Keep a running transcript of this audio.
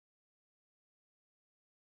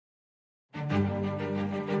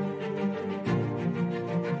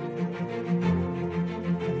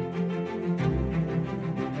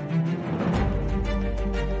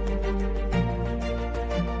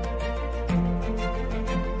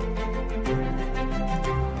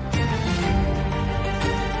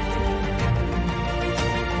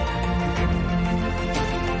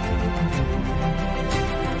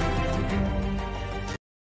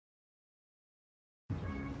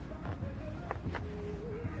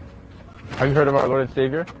Have you heard of our Lord and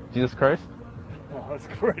Savior, Jesus Christ? Oh, that's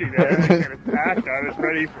pretty there. I get attacked. I was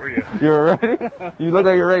ready for you. You were ready? You look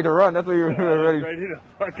like you're ready to run. That's what you were ready. Ready to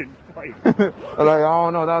fucking fight. Like, I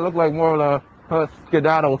don't know. That looked like more of a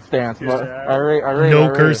skedaddle stance, but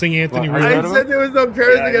no cursing, Anthony. I said there was no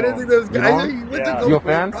cursing. I didn't think there was. I said you went to go You a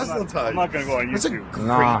fan? Russell time. I'm not gonna go on YouTube. That's a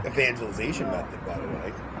great evangelization method, by the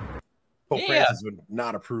way. Pope Francis would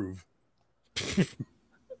not approve.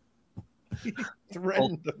 He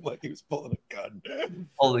threatened him like he was pulling a gun.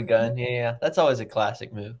 Pull the gun, yeah. That's always a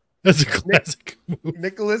classic move. That's a classic move.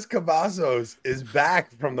 Nicholas Cavazos is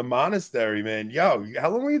back from the monastery, man. Yo, how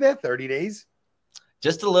long were you there? 30 days?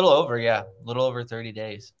 Just a little over, yeah. A little over 30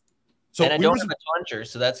 days. So and I don't have a tonsure,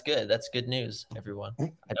 so that's good. That's good news, everyone. We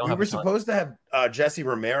were supposed to have Jesse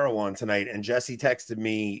Romero on tonight, and Jesse texted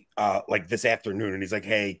me like this afternoon, and he's like,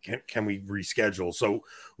 hey, can we reschedule? So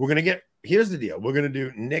we're going to get, here's the deal. We're going to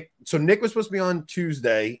do Nick. So Nick was supposed to be on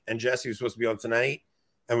Tuesday, and Jesse was supposed to be on tonight,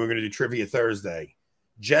 and we're going to do trivia Thursday.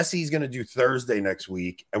 Jesse's going to do Thursday next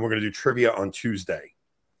week, and we're going to do trivia on Tuesday.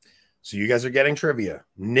 So you guys are getting trivia.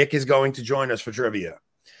 Nick is going to join us for trivia.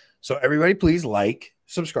 So everybody, please like,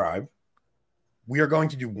 subscribe. We are going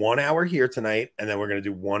to do 1 hour here tonight, and then we're going to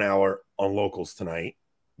do 1 hour on locals tonight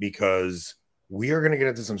because we are going to get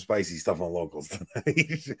into some spicy stuff on locals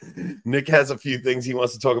tonight. Nick has a few things he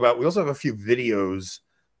wants to talk about. We also have a few videos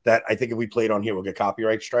that I think if we played on here, we'll get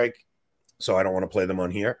copyright strike. So I don't want to play them on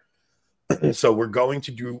here. So we're going to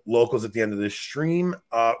do locals at the end of this stream.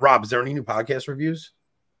 Rob, is there any new podcast reviews?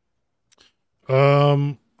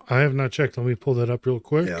 I have not checked. Let me pull that up real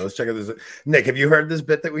quick. Yeah, let's check out this. Nick, have you heard this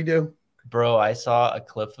bit that we do? Bro, I saw a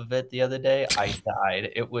clip of it the other day. I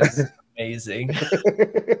died. It was amazing.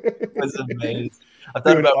 It was amazing. I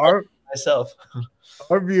thought about myself.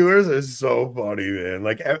 Our viewers are so funny, man.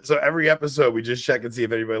 Like, so every episode we just check and see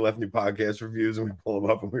if anybody left new podcast reviews, and we pull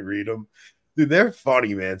them up and we read them. Dude, they're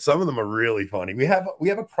funny, man. Some of them are really funny. We have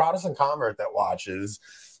a Protestant convert that watches,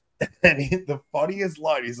 and the funniest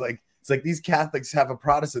line, he's like, it's like these Catholics have a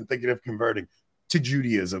Protestant thinking of converting to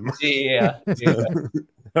Judaism. Yeah.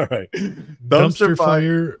 All right. Dumpster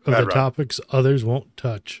fire of the topics others won't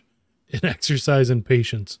touch. An exercise in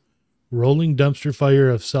patience. Rolling dumpster fire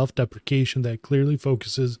of self-deprecation that clearly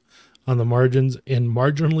focuses on the margins and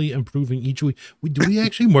marginally improving each week. Do we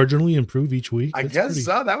actually marginally improve each week? I guess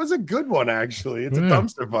so. That was a good one, actually. It's a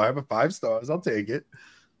dumpster fire, but 5 stars. I'll take it.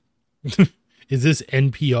 Is this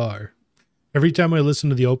NPR? Every time I listen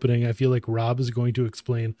to the opening, I feel like Rob is going to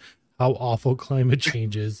explain how awful climate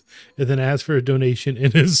change is, and then ask for a donation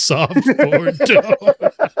in his soft board tone.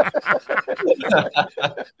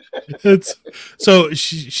 So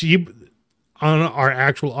she on our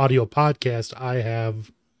actual audio podcast, I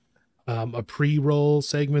have a pre-roll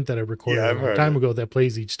segment that I recorded a long time ago that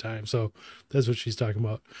plays each time. So that's what she's talking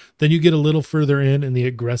about. Then you get a little further in, and the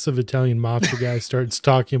aggressive Italian mobster guy starts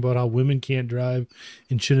talking about how women can't drive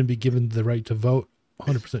and shouldn't be given the right to vote.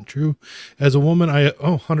 100% true. As a woman, I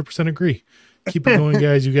 100% agree. Keep it going,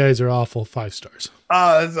 guys. You guys are awful. 5 stars.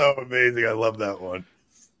 Oh, that's so amazing. I love that one.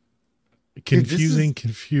 Confusing,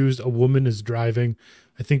 confused. A woman is driving.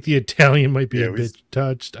 I think the Italian might be a bit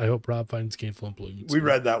touched. I hope Rob finds gainful employment. We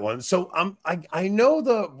read that one. So I know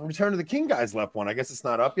the Return of the King guys left one. I guess it's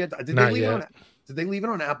not up yet. Did they leave it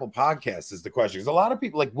on Apple Podcasts is the question. Because a lot of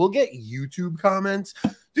people, like, we'll get YouTube comments.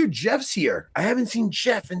 Dude, Jeff's here. I haven't seen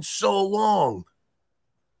Jeff in so long.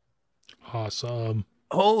 Awesome.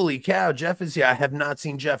 Holy cow, Jeff is here. I have not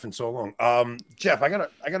seen Jeff in so long. Jeff, I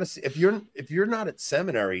gotta see if you're not at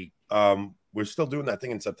seminary, we're still doing that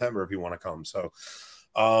thing in September if you want to come. So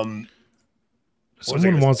someone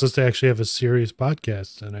wants us to actually have a serious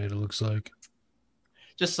podcast tonight, it looks like.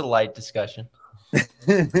 Just a light discussion.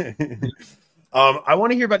 I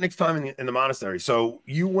want to hear about Nick's time in the monastery. So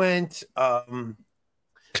you went House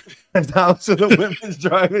of the Women's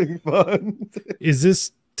Driving Fund. Is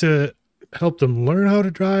this to help them learn how to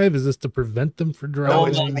drive? Is this to prevent them from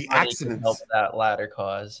driving? No, the accidents. Help that latter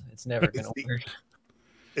cause. It's never going to work.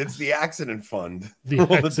 It's the accident fund. The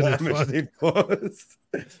accident fund. They've caused.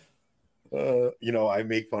 You know, I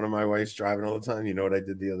make fun of my wife's driving all the time. You know what I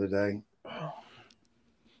did the other day?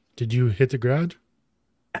 Did you hit the garage?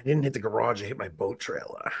 I didn't hit the garage. I hit my boat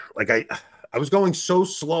trailer. Like I was going so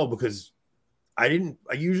slow because I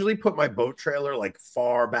usually put my boat trailer like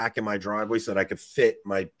far back in my driveway so that I could fit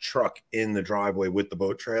my truck in the driveway with the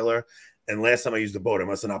boat trailer. And last time I used the boat, I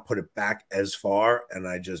must have not put it back as far, and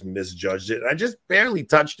I just misjudged it. I just barely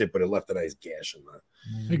touched it, but it left a nice gash in there.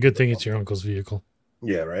 A good thing it's your uncle's vehicle.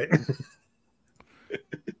 Yeah, right.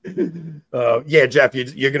 Yeah, Jeff,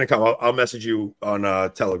 you're gonna come. I'll message you on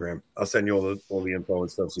Telegram. I'll send you all the info and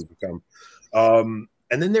stuff so you can come.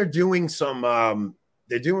 and then they're doing some.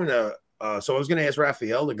 They're doing a. So I was going to ask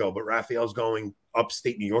Raphael to go, but Raphael's going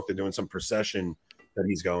upstate New York. They're doing some procession that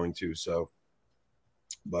he's going to. So,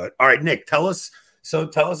 but all right, Nick, tell us. So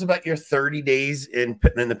tell us about your 30 days in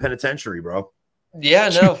the penitentiary, bro. Yeah,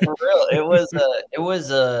 no, for real. It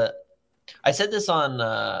was I said this on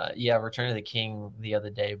Return of the King the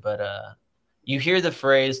other day, but you hear the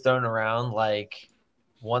phrase thrown around like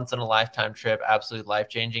once in a lifetime trip, absolutely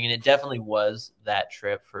life-changing, and it definitely was that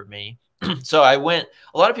trip for me. So I went,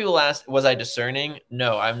 a lot of people asked, was I discerning?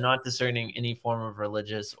 No, I'm not discerning any form of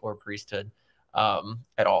religious or priesthood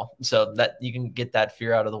at all. So that you can get that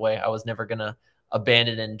fear out of the way. I was never going to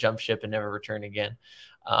abandon and jump ship and never return again.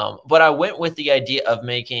 But I went with the idea of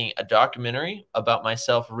making a documentary about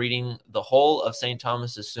myself reading the whole of St.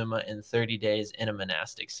 Thomas's Summa in 30 days in a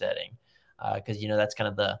monastic setting. Because, you know, that's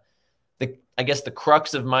kind of I guess the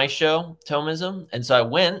crux of my show, Thomism. And so I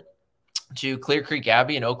went to Clear Creek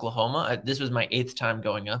Abbey in Oklahoma. This was my 8th time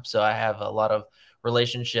going up, so I have a lot of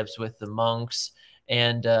relationships with the monks.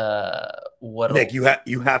 And Nick, you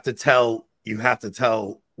have to tell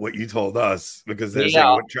what you told us, because there's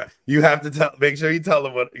you have to make sure you tell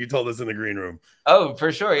them what you told us in the green room. Oh,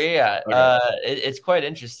 for sure, yeah. Okay. It's quite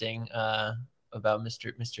interesting about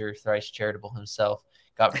Mr. Thrice Charitable himself.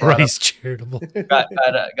 Got brought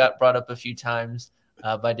up a few times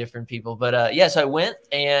by different people, but yes, I went,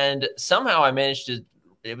 and somehow I managed to.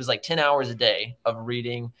 It was like 10 hours a day of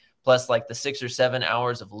reading, plus like the 6 or 7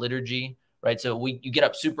 hours of liturgy, right? So you get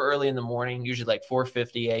up super early in the morning, usually like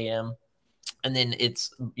 4:50 a.m., and then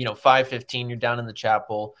it's 5:15. You're down in the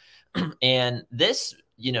chapel, and this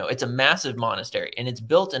it's a massive monastery, and it's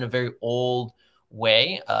built in a very old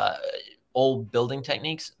way, old building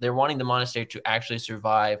techniques. They're wanting the monastery to actually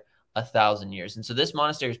survive 1,000 years. And so this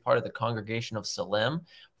monastery is part of the congregation of Salem.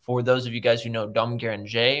 For those of you guys who know Dom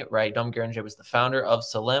Guéranger, right? Dom Guéranger was the founder of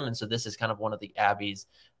Salem. And so this is kind of one of the abbeys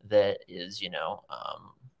that is,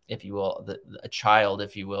 if you will, a child,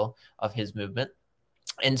 if you will, of his movement.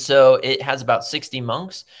 And so it has about 60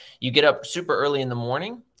 monks. You get up super early in the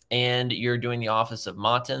morning, and you're doing the office of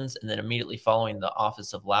matins, and then immediately following the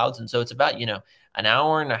office of lauds. And so it's about, an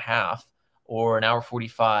hour and a half or an hour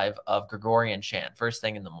 45 of Gregorian chant first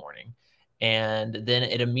thing in the morning. And then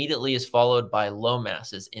it immediately is followed by low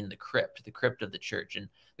masses in the crypt of the church. And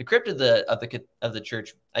the crypt of the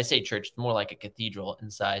church, I say church, it's more like a cathedral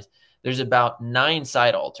in size. There's about 9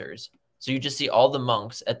 side altars. So you just see all the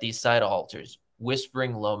monks at these side altars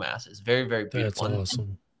whispering low masses. Very, very beautiful. That's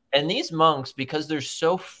awesome. And these monks, because they're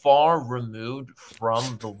so far removed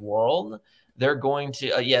from the world, they're going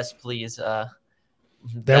to yes, please.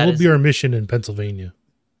 That will be our mission in Pennsylvania.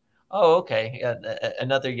 Oh, okay. Yeah,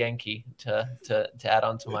 another Yankee to add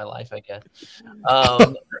on to my life, I guess.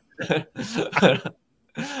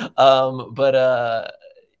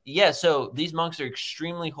 Yeah. So these monks are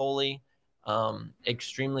extremely holy,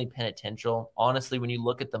 extremely penitential. Honestly, when you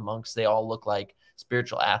look at the monks, they all look like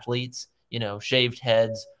spiritual athletes. Shaved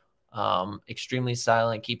heads, extremely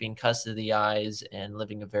silent, keeping custody of the eyes, and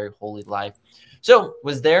living a very holy life. So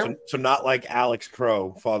was there? So not like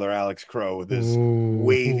Father Alex Crow with his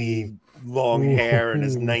wavy long hair and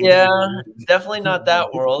his 90s. Yeah, definitely not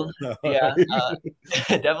that world. Yeah,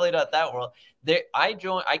 definitely not that world.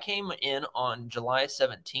 I came in on July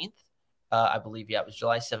 17th. I believe, it was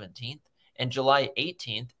July 17th. And July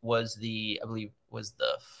 18th was the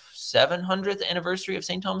 700th anniversary of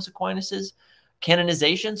St. Thomas Aquinas's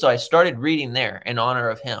canonization. So I started reading there in honor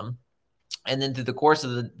of him. And then through the course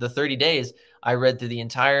of the 30 days, I read through the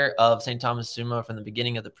entire of St. Thomas Summa from the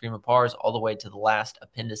beginning of the Prima Pars all the way to the last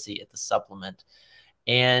appendice at the supplement.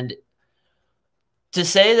 And to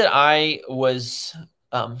say that I was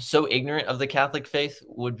so ignorant of the Catholic faith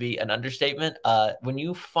would be an understatement. When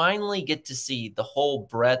you finally get to see the whole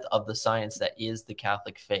breadth of the science that is the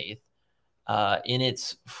Catholic faith in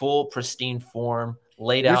its full, pristine form,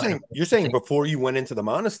 laid out. You're saying before you went into the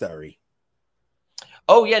monastery?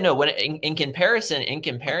 Oh yeah, no. When in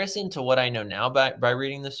comparison to what I know now by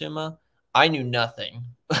reading the Summa, I knew nothing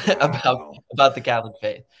about the Catholic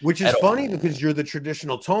faith. Which is funny because you're the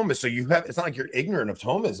traditional Thomist, so it's not like you're ignorant of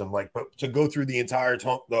Thomism. But to go through the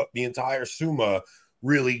entire Summa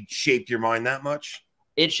really shaped your mind that much.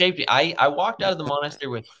 It shaped me. I walked out of the monastery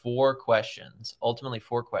with 4 questions. Ultimately,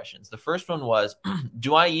 4 questions. The first one was,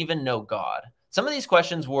 do I even know God? Some of these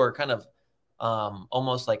questions were kind of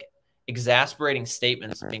almost like exasperating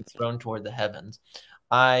statements being thrown toward the heavens.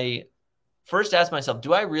 I first asked myself,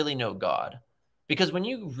 do I really know God? Because when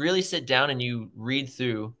you really sit down and you read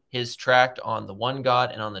through his tract on the one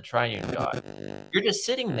God and on the triune God, you're just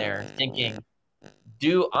sitting there thinking,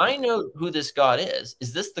 do I know who this God is?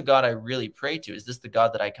 Is this the God I really pray to? Is this the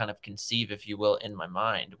God that I kind of conceive, if you will, in my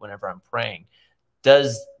mind whenever I'm praying?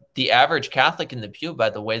 Does the average Catholic in the pew, by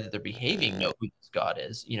the way that they're behaving, know who this God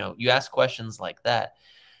is? You know, you ask questions like that.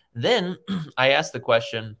 Then I ask the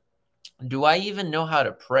question, do I even know how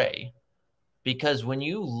to pray? Because when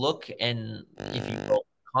you look and, if you will,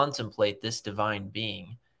 contemplate this divine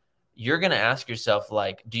being, you're going to ask yourself,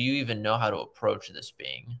 like, do you even know how to approach this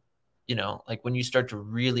being? You know, like when you start to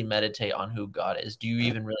really meditate on who God is, do you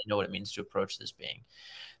even really know what it means to approach this being?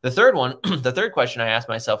 The third one, the third question I asked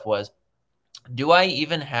myself was, do I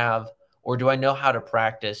even have, or do I know how to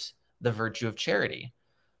practice the virtue of charity?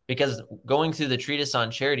 Because going through the treatise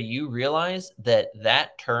on charity, you realize that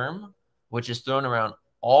that term, which is thrown around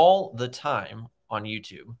all the time on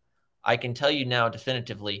YouTube, I can tell you now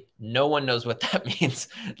definitively, no one knows what that means.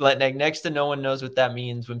 Like next to no one knows what that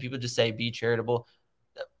means. When people just say be charitable,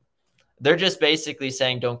 they're just basically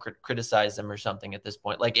saying don't criticize them or something at this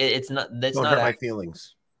point. Like it's not. That's Don't not hurt my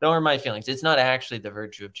feelings. Don't hurt my feelings. It's not actually the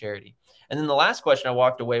virtue of charity. And then the last question I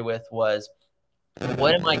walked away with was,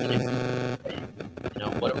 what am I going to do? You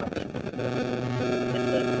know, what am I going to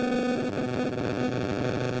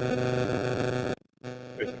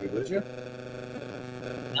do? Did we lose you?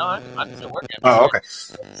 No, I'm still working. Oh, okay.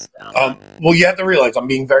 Well, you have to realize I'm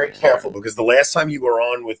being very careful because the last time you were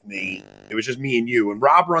on with me, it was just me and you. And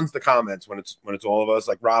Rob runs the comments when it's all of us.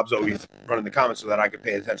 Like Rob's always running the comments so that I could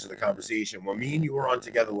pay attention to the conversation. When me and you were on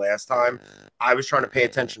together last time, I was trying to pay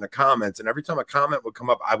attention to comments, and every time a comment would come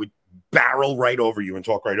up, I would barrel right over you and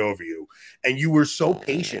talk right over you. And you were so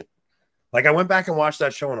patient. Like I went back and watched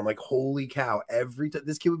that show, and I'm like, holy cow! Every time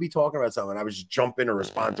this kid would be talking about something, I would just jump in or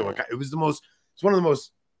respond to it. It was it's one of the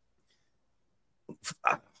most.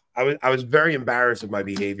 I was very embarrassed with my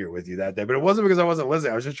behavior with you that day, but it wasn't because I wasn't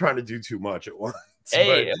listening. I was just trying to do too much at once.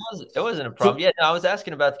 Hey, it wasn't a problem. Yeah, no, I was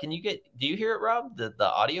asking about. Do you hear it, Rob? The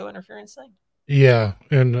audio interference thing? Yeah,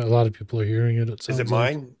 and a lot of people are hearing it. Is it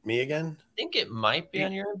mine? Me again? I think it might be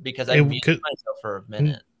on your because I muted myself for a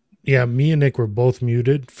minute. Yeah, me and Nick were both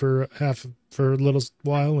muted for a little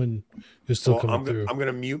while, and you're still coming through. I'm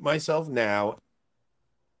gonna mute myself now.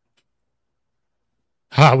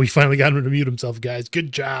 We finally got him to mute himself, guys.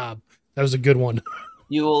 Good job. That was a good one.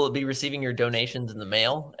 You will be receiving your donations in the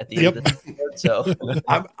mail at the end of this episode. So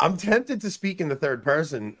I'm tempted to speak in the third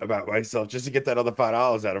person about myself just to get that other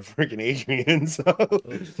 $5 out of freaking Adrian. So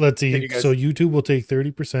let's see. So YouTube will take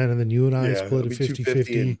 30%, and then you and I split it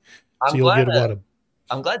 50-50. So you'll get about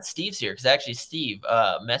I'm glad Steve's here because actually Steve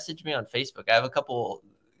messaged me on Facebook. I have a couple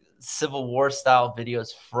Civil War style videos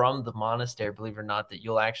from the monastery, believe it or not, that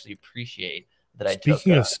you'll actually appreciate.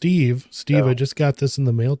 Speaking of Steve, I just got this in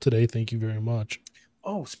the mail today. Thank you very much.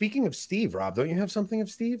 Oh, speaking of Steve, Rob, don't you have something of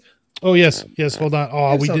Steve? Oh, yes. Hold on.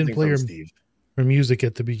 Oh, we didn't play her music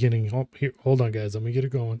at the beginning. Oh, here, hold on, guys. Let me get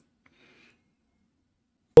it going.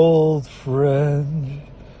 Old friend,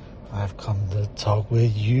 I've come to talk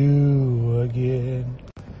with you again.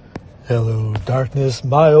 Hello, darkness,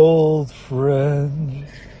 my old friend.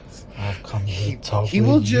 I've come to talk with you again. He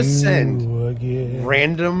will just send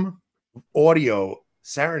random audio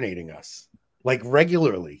serenading us like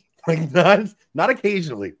regularly, like not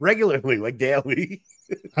occasionally, regularly, like daily.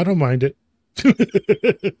 I don't mind it.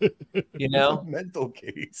 You know, mental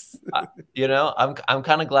case. You know, I'm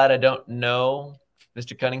kind of glad I don't know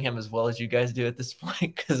Mr. Cunningham as well as you guys do at this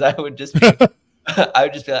point, because I would just be like, I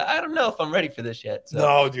don't know if I'm ready for this yet. So.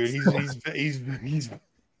 No, dude,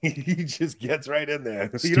 he just gets right in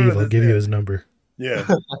there. Steve, I'll give you his number. Yeah,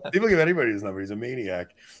 Steve will give anybody his number. He's a maniac.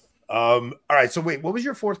 All right. So wait, what was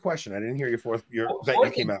your fourth question? I didn't hear that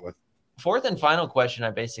you came out with. Fourth and final question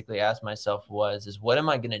I basically asked myself is what am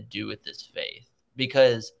I going to do with this faith?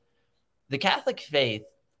 Because the Catholic faith,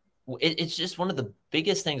 it's just one of the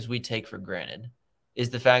biggest things we take for granted is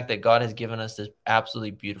the fact that God has given us this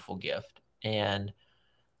absolutely beautiful gift. And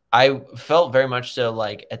I felt very much so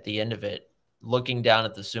like at the end of it, looking down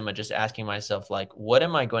at the Summa, just asking myself, like, what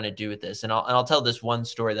am I going to do with this? And I'll tell this one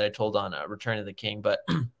story that I told on Return of the King, but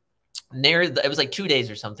it was like 2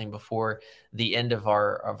 days or something before the end of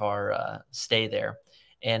our stay there.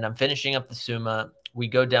 And I'm finishing up the Summa. We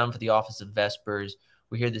go down for the office of Vespers.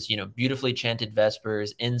 We hear this, beautifully chanted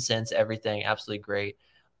Vespers, incense, everything, absolutely great.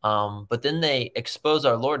 But then they expose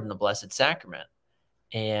our Lord in the Blessed Sacrament.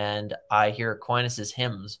 And I hear Aquinas'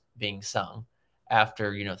 hymns being sung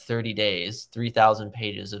after, 30 days, 3,000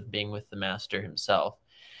 pages of being with the Master himself.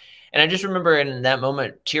 And I just remember in that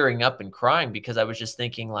moment tearing up and crying because I was just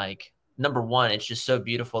thinking, like, number one, it's just so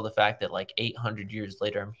beautiful, the fact that like 800 years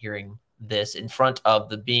later, I'm hearing this in front of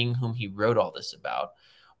the being whom he wrote all this about.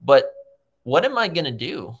 But what am I going to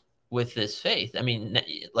do? with this faith. I mean,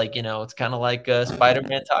 like, you know, it's kind of like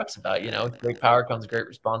Spider-Man talks about, you know, with great power comes great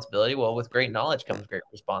responsibility. Well, with great knowledge comes great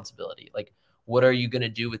responsibility. Like, what are you going to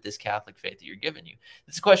do with this Catholic faith that you're given you?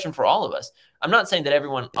 It's a question for all of us. I'm not saying that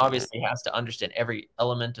everyone obviously has to understand every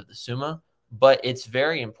element of the Summa, but it's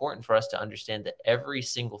very important for us to understand that every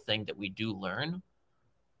single thing that we do learn,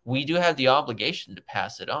 we do have the obligation to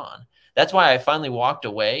pass it on. That's why I finally walked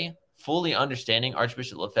away fully understanding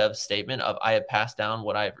Archbishop Lefebvre's statement of I have passed down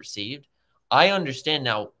what I have received. I understand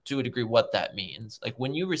now to a degree what that means. Like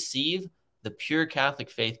when you receive the pure Catholic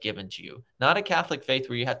faith given to you, not a Catholic faith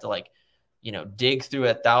where you have to like, you know, dig through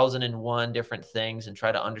 1,001 different things and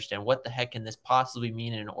try to understand what the heck can this possibly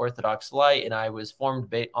mean in an Orthodox light. And I was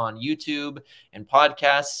formed on YouTube and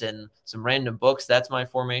podcasts and some random books. That's my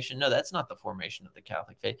formation. No, that's not the formation of the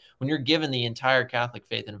Catholic faith. When you're given the entire Catholic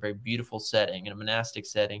faith in a very beautiful setting, in a monastic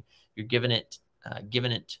setting, you're given it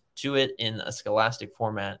to it in a scholastic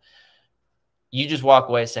format. You just walk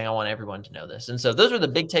away saying, I want everyone to know this. And so those were the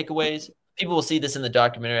big takeaways. People will see this in the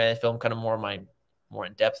documentary. I film kind of more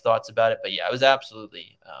in-depth thoughts about it. But yeah, it was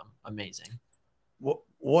absolutely amazing. Well,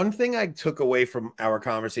 one thing I took away from our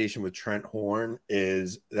conversation with Trent Horn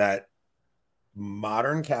is that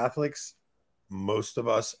modern Catholics, most of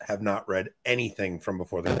us have not read anything from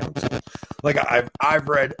before the council. Like I've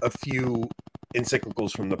read a few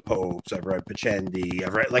encyclicals from the popes. I've read Pacendi.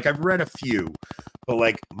 I've read a few, but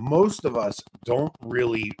like most of us don't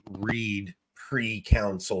really read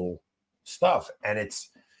pre-council stuff.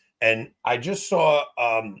 And I just saw,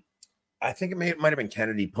 I think it might have been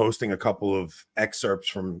Kennedy posting a couple of excerpts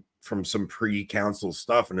from some pre-council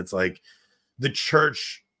stuff. And it's like the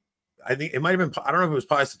church, I think it might have been, I don't know if it was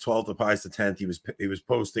Pius XII or Pius X. He was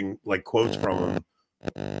posting like quotes from him.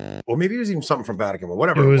 Or maybe it was even something from Vatican, or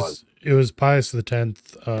whatever it was. It was Pius X,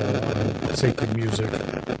 sacred music.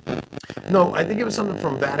 No, I think it was something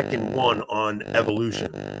from Vatican I on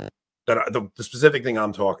evolution. The specific thing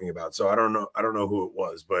I'm talking about. So I don't know who it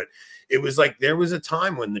was, but it was like there was a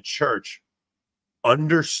time when the church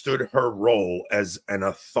understood her role as an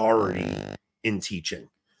authority in teaching,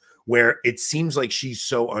 where it seems like she's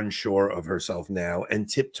so unsure of herself now and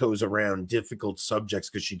tiptoes around difficult subjects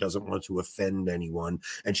because she doesn't want to offend anyone.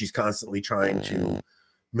 And she's constantly trying to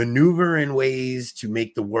maneuver in ways to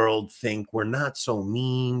make the world think we're not so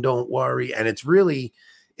mean, don't worry. And it's really,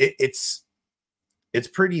 it's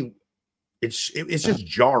just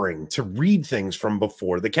jarring to read things from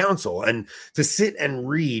before the council, and to sit and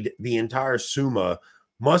read the entire Summa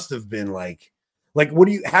must have been like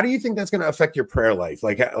how do you think that's going to affect your prayer life?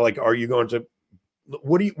 Like, are you going to,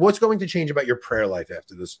 what's going to change about your prayer life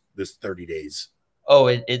after this 30 days? Oh,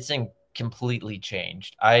 it's completely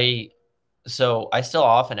changed. So I still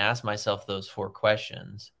often ask myself those 4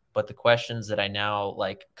 questions, but the questions that I now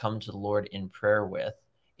like come to the Lord in prayer with,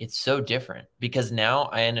 it's so different because now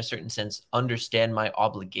I, in a certain sense, understand my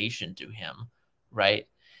obligation to him, right?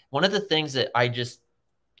 One of the things that I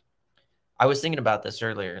was thinking about this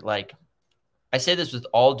earlier, like I say this with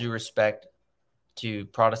all due respect to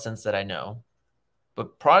Protestants that I know,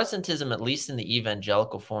 but Protestantism, at least in the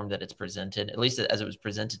evangelical form that it's presented, at least as it was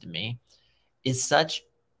presented to me, is such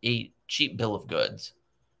a cheap bill of goods.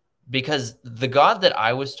 Because the God that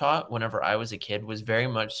I was taught whenever I was a kid was very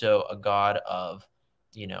much so a God of,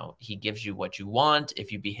 you know, he gives you what you want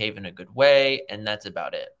if you behave in a good way, and that's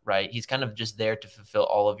about it, right? He's kind of just there to fulfill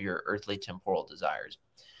all of your earthly temporal desires.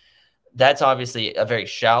 That's obviously a very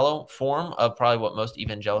shallow form of probably what most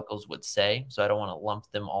evangelicals would say, so I don't want to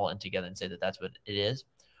lump them all in together and say that that's what it is.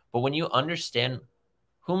 But when you understand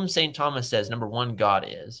whom St. Thomas says, number 1, God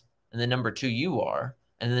is, and then number 2, you are,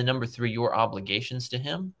 and then number 3, your obligations to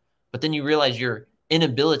him, but then you realize your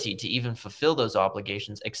inability to even fulfill those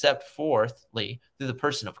obligations, except fourthly, through the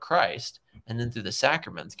person of Christ, and then through the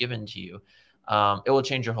sacraments given to you, it will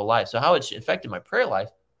change your whole life. So how it's affected my prayer life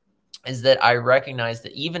is that I recognize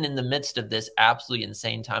that even in the midst of this absolutely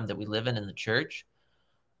insane time that we live in the church,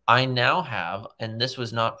 I now have, and this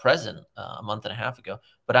was not present a month and a half ago,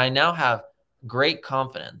 but I now have great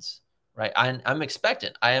confidence, right? I'm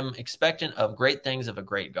expectant. I am expectant of great things of a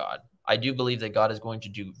great God. I do believe that God is going to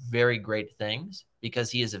do very great things because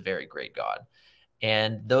he is a very great God.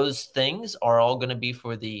 And those things are all going to be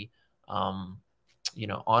for the,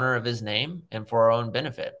 honor of his name and for our own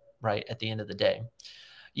benefit, right? At the end of the day.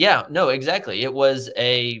 Yeah, no, exactly. It was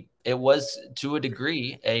to a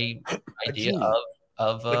degree, a idea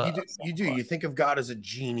of like you think of God as a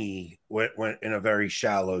genie when in a very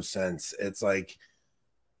shallow sense. It's like,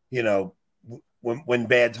 you know, when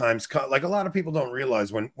bad times come, like a lot of people don't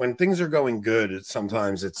realize when things are going good,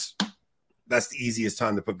 sometimes that's the easiest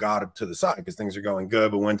time to put God up to the side because things are going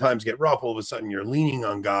good. But when times get rough, all of a sudden you're leaning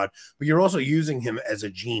on God, but you're also using him as a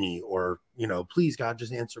genie, or, you know, please God,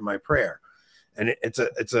 just answer my prayer. And it's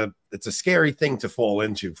a scary thing to fall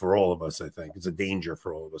into for all of us. I think it's a danger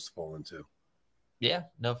for all of us to fall into. Yeah,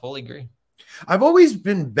 no, fully agree. I've always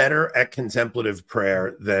been better at contemplative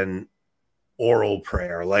prayer than oral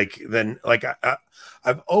prayer.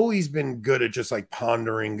 I've always been good at just like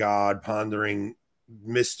pondering God, pondering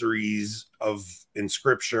mysteries in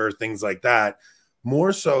scripture, things like that,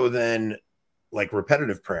 more so than like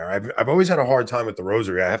repetitive prayer. I've always had a hard time with the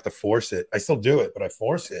rosary. I have to force it. I still do it, but I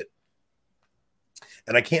force it.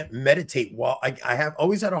 And I can't meditate while I have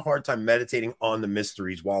always had a hard time meditating on the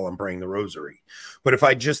mysteries while I'm praying the rosary. But if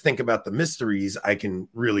I just think about the mysteries, I can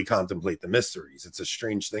really contemplate the mysteries. It's a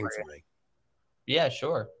strange thing for me. Yeah,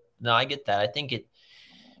 sure. No, I get that. I think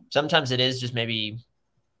sometimes it is just maybe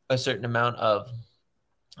a certain amount of,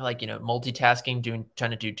 like, you know, multitasking,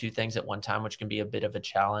 trying to do two things at one time, which can be a bit of a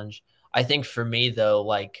challenge. I think for me, though,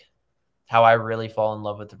 like how I really fall in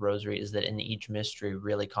love with the rosary is that in each mystery,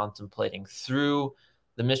 really contemplating through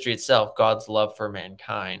the mystery itself, God's love for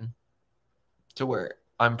mankind, to where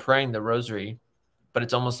I'm praying the rosary, but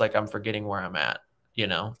it's almost like I'm forgetting where I'm at. You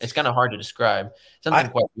know, it's kind of hard to describe. Something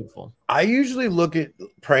quite beautiful. I usually look at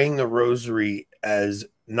praying the rosary as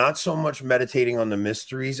not so much meditating on the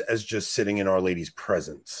mysteries as just sitting in Our Lady's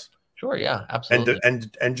presence. Sure, yeah, absolutely.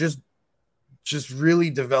 And just really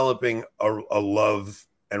developing a love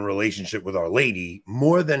and relationship with Our Lady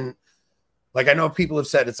more than, like, I know people have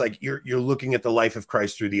said it's like you're looking at the life of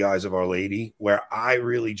Christ through the eyes of Our Lady, where I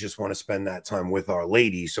really just want to spend that time with Our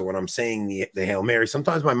Lady. So when I'm saying the Hail Mary,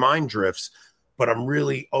 sometimes my mind drifts, but I'm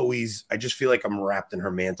really always, I just feel like I'm wrapped in her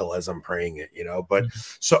mantle as I'm praying it, you know? But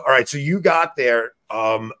so, all right. So you got there.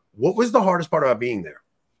 What was the hardest part about being there?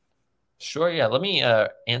 Sure. Yeah. Let me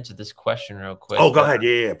answer this question real quick. Oh, go ahead.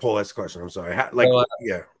 Yeah. Paul, that's the question. I'm sorry.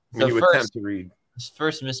 Yeah. When you attempt to read.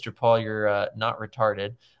 First, Mr. Paul, you're not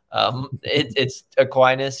retarded. It's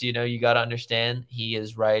Aquinas, you know, you got to understand he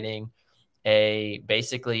is writing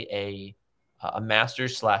basically a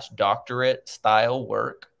master's / doctorate style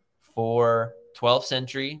work for 12th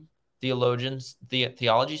century theologians,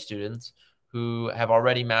 theology students who have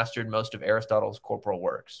already mastered most of Aristotle's corporal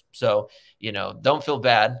works. So, you know, don't feel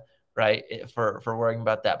bad, right, for worrying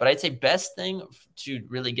about that. But I'd say best thing to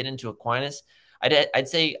really get into Aquinas, I'd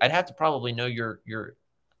say I'd have to probably know your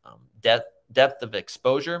depth of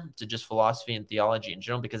exposure to just philosophy and theology in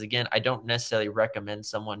general, because again, I don't necessarily recommend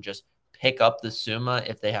someone just pick up the Summa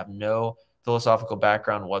if they have no philosophical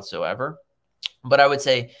background whatsoever. But I would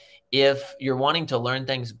say if you're wanting to learn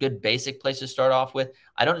things, good basic place to start off with.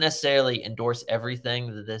 I don't necessarily endorse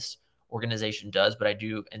everything that this organization does, but I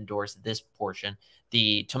do endorse this portion.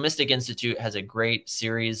 The Thomistic Institute has a great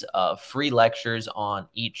series of free lectures on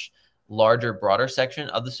each larger, broader section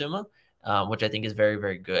of the Summa, which I think is very,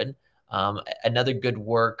 very good. Another good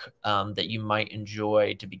work that you might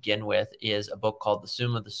enjoy to begin with is a book called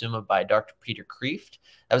The Summa by Dr. Peter Kreeft.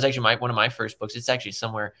 That was actually one of my first books. It's actually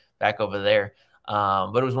somewhere back over there.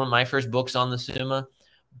 But it was one of my first books on the Summa.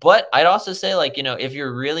 But I'd also say, like, you know, if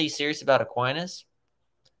you're really serious about Aquinas,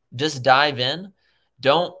 just dive in.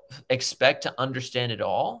 Don't expect to understand it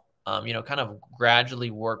all. You know, kind of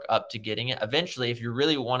gradually work up to getting it. Eventually, if you're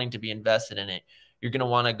really wanting to be invested in it, you're going to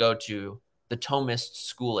want to go to the Thomist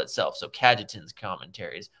school itself. So Cajetan's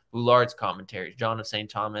commentaries, Boulard's commentaries, John of St.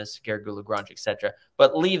 Thomas, Garrigou Lagrange, etc.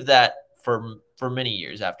 But leave that for many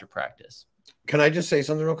years after practice. Can I just say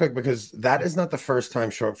something real quick? Because that is not the first time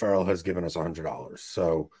Short Farrell has given us $100.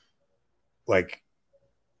 So, like,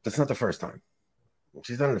 that's not the first time.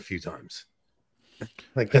 She's done it a few times.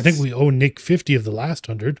 Like, I think we owe Nick 50 of the last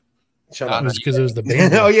 100. Shut up. Because it was the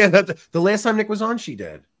band. Oh yeah, the last time Nick was on, she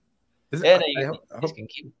did. Yeah, no,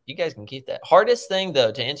 you guys can keep that. Hardest thing,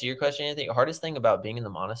 though, to answer your question, Anthony, hardest thing about being in the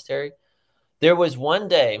monastery, there was one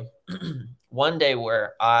day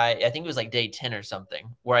where I think it was like day 10 or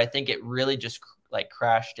something, where I think it really just like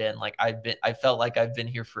crashed in. Like I felt like I've been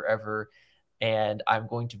here forever, and I'm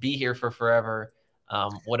going to be here for forever.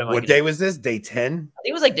 What day was this? Day 10? I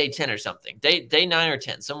think it was like day 10 or something. Day 9 or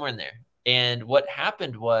 10, somewhere in there. And what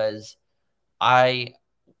happened was so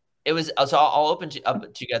I'll open up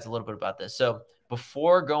to you guys a little bit about this. So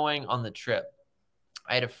before going on the trip,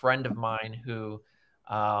 I had a friend of mine who,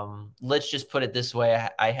 let's just put it this way.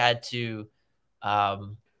 I had to, I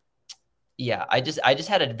just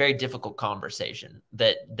had a very difficult conversation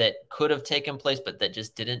that could have taken place, but that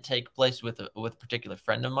just didn't take place with a particular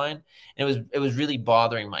friend of mine. And it was really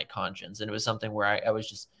bothering my conscience. And it was something where I was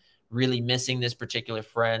just really missing this particular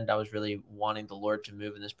friend. I was really wanting the Lord to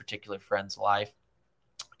move in this particular friend's life.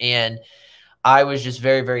 And I was just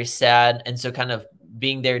very, very sad. And so kind of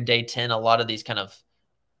being there day 10, a lot of these kind of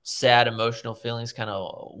sad emotional feelings kind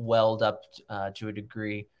of welled up to a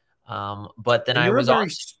degree. But then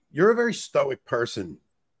you're a very stoic person.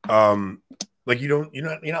 Like you're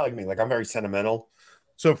not like me. Like I'm very sentimental.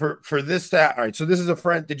 So for this, all right. So this is a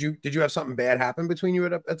friend. Did you have something bad happen between you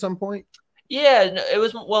at some point? Yeah, it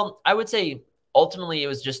was, well, I would say ultimately it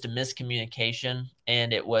was just a miscommunication,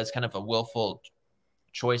 and it was kind of a willful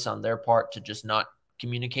choice on their part to just not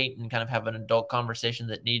communicate and kind of have an adult conversation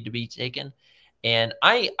that needed to be taken. And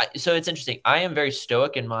so it's interesting. I am very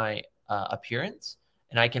stoic in my appearance,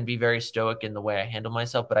 and I can be very stoic in the way I handle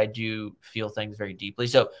myself, but I do feel things very deeply.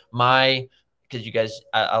 So because you guys,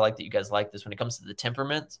 I like that you guys like this when it comes to the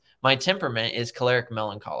temperaments. My temperament is choleric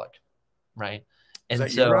melancholic, right? Is and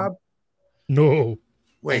that so you, Rob? No.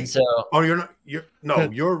 Wait. And so, oh, you're not.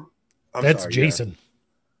 That's sorry, Jason. Yeah.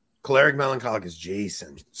 Choleric melancholic is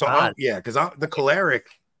Jason. So because the choleric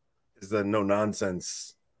is the no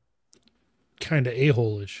nonsense, kind of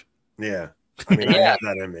a-hole-ish. Yeah, I mean, I have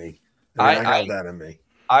that in me. I have that in me.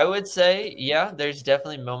 I would say, yeah, there's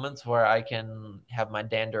definitely moments where I can have my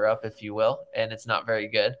dander up, if you will, and it's not very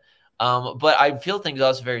good. But I feel things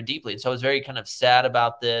also very deeply. So I was very kind of sad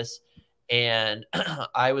about this. And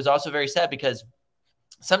I was also very sad because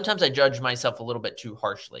sometimes I judge myself a little bit too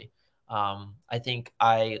harshly. I think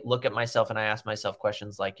I look at myself and I ask myself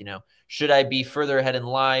questions like, should I be further ahead in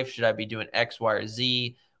life? Should I be doing X, Y, or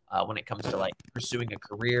Z when it comes to like pursuing a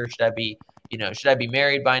career? Should I be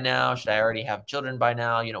married by now? Should I already have children by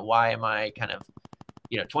now? Why am I kind of,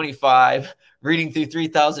 25, reading through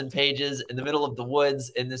 3,000 pages in the middle of the woods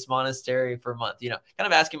in this monastery for a month? Kind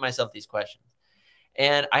of asking myself these questions.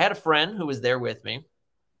 And I had a friend who was there with me.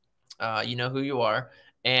 You know who you are.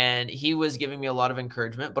 And he was giving me a lot of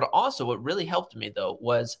encouragement. But also what really helped me, though,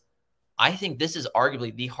 was I think this is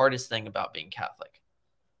arguably the hardest thing about being Catholic.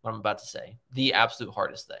 What I'm about to say, the absolute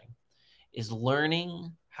hardest thing is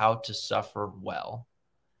learning how to suffer well.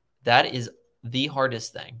 That is the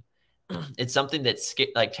hardest thing. It's something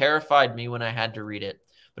that terrified me when I had to read it.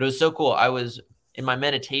 But it was so cool. I was in my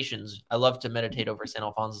meditations. I love to meditate over St.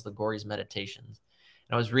 Alphonsus Liguori's meditations.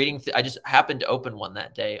 And I was reading. I just happened to open one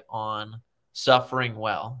that day on suffering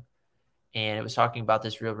well. And it was talking about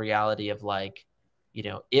this real reality of like,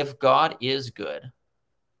 if God is good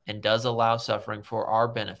and does allow suffering for our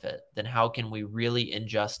benefit, then how can we really in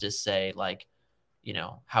justice say like,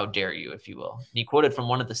 how dare you, if you will? And he quoted from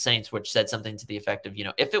one of the saints, which said something to the effect of,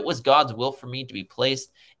 if it was God's will for me to be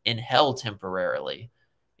placed in hell temporarily,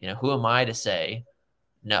 who am I to say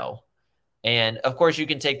no? And of course, you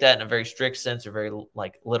can take that in a very strict sense or very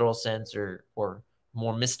like literal sense or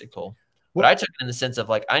more mystical. But I took it in the sense of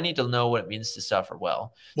like, I need to know what it means to suffer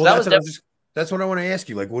well. So that's what I want to ask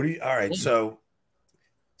you. Like, all right. So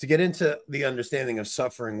to get into the understanding of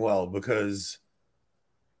suffering well, because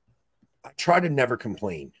I try to never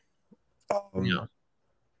complain.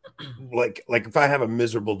 Like if I have a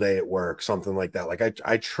miserable day at work, something like that, like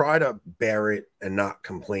I try to bear it and not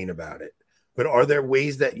complain about it. But are there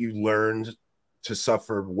ways that you learned to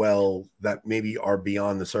suffer well that maybe are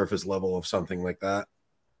beyond the surface level of something like that?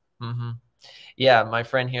 Mm-hmm. Yeah, my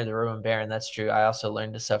friend here, the Roman Baron, that's true. I also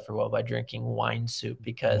learned to suffer well by drinking wine soup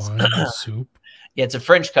because wine soup. Yeah, it's a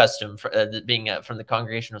French custom for being from the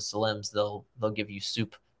Congregation of Salems. They'll give you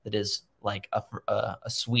soup that is like a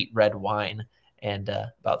sweet red wine, and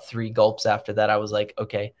about 3 gulps after that, I was like,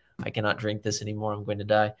 okay, I cannot drink this anymore. I'm going to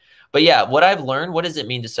die. But yeah, what I've learned, what does it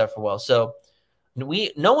mean to suffer well? So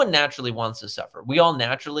no one naturally wants to suffer. We all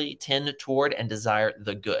naturally tend toward and desire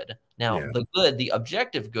the good. Now, the good, the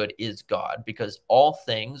objective good is God, because all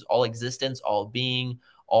things, all existence, all being,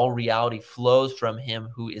 all reality flows from him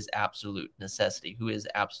who is absolute necessity, who is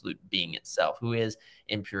absolute being itself, who is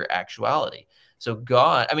in pure actuality. So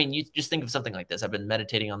God, I mean, you just think of something like this. I've been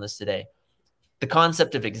meditating on this today. The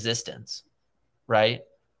concept of existence, right?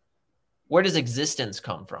 Where does existence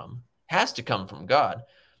come from? It has to come from God.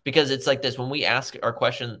 Because it's like this, when we ask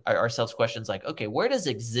ourselves questions like, okay, where does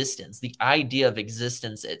existence, the idea of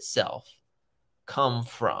existence itself, come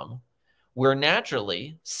from? We're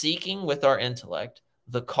naturally seeking with our intellect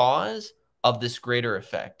the cause of this greater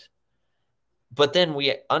effect. But then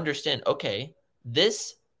we understand, okay,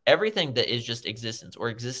 everything that is just existence or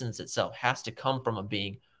existence itself has to come from a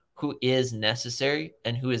being who is necessary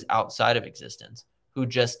and who is outside of existence, who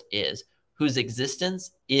just is, whose existence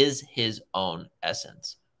is his own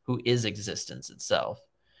essence, who is existence itself.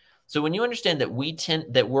 So when you understand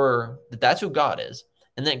that that's who God is,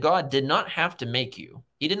 and that God did not have to make you,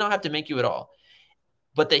 he did not have to make you at all,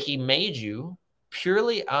 but that he made you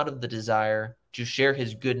purely out of the desire to share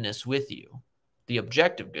his goodness with you, the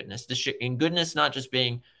objective goodness, in goodness not just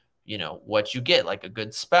being, you know, what you get, like a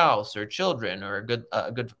good spouse or children or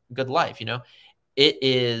a good life, you know. It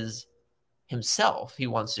is himself he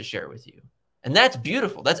wants to share with you. And that's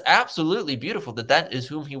beautiful. That's absolutely beautiful, that is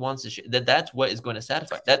whom he wants to share, that's what is going to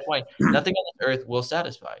satisfy. That's why nothing on this earth will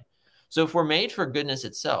satisfy. So if we're made for goodness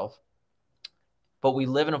itself, but we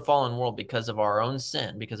live in a fallen world because of our own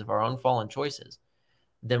sin, because of our own fallen choices,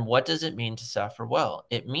 then what does it mean to suffer well?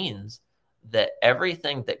 It means that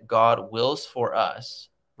everything that God wills for us,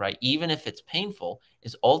 right, even if it's painful,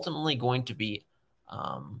 is ultimately going to be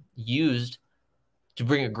used to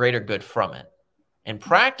bring a greater good from it. And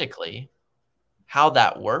practically, how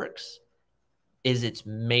that works is it's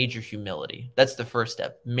major humility. That's the first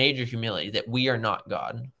step, major humility, that we are not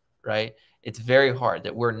God, right? It's very hard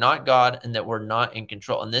that we're not God and that we're not in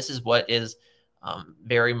control. And this is what is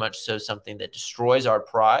very much so something that destroys our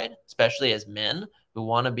pride, especially as men who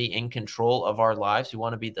want to be in control of our lives, who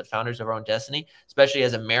want to be the founders of our own destiny, especially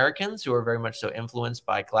as Americans who are very much so influenced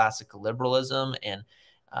by classical liberalism and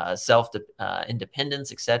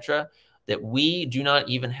self-independence, etc., that we do not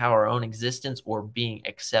even have our own existence or being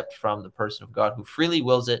except from the person of God who freely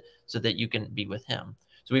wills it so that you can be with him.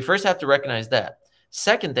 So we first have to recognize that.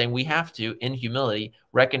 Second thing, we have to, in humility,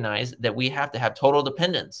 recognize that we have to have total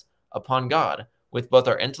dependence upon God with both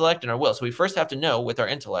our intellect and our will. So we first have to know with our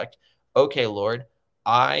intellect, okay, Lord,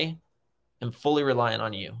 I am fully reliant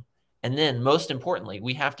on you. And then most importantly,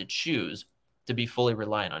 we have to choose to be fully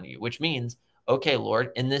reliant on you, which means, okay,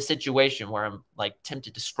 Lord, in this situation where I'm like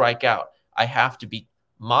tempted to strike out, I have to be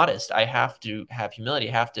modest. I have to have humility.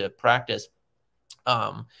 I have to practice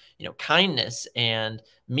you know, kindness and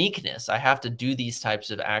meekness. I have to do these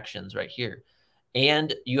types of actions right here.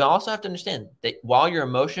 And you also have to understand that while your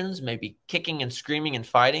emotions may be kicking and screaming and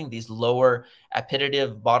fighting, these lower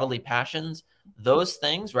appetitive bodily passions, those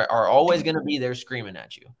things, right, are always going to be there screaming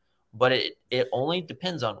at you. But it only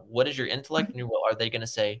depends on what is your intellect and your will. Are they going to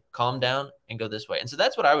say, calm down and go this way? And so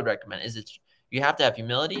that's what I would recommend is it's, you have to have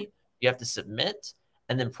humility, you have to submit,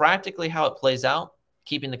 and then practically how it plays out,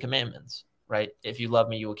 keeping the commandments. Right? If you love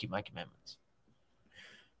me, you will keep my commandments.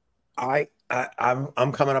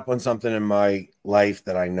 I'm coming up on something in my life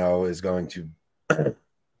that I know is going to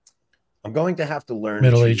I'm going to have to learn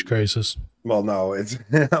middle age crisis. Well, no, it's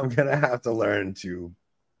I'm gonna have to learn to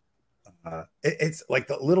it's like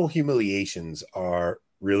the little humiliations are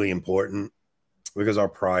really important because our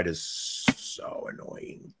pride is so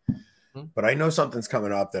annoying. Mm-hmm. But I know something's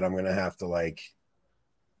coming up that I'm gonna have to like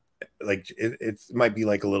it might be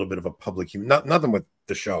like a little bit of a public nothing with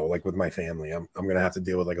the show, like with my family. I'm gonna have to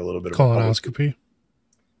deal with like a little bit of colonoscopy.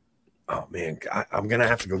 Oh man, I'm gonna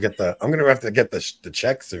have to go get the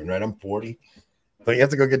check soon, right? I'm 40. Don't you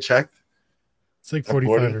have to go get checked? It's like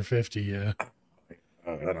 45 or 50, yeah.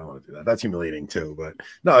 I don't want to do that. That's humiliating too, but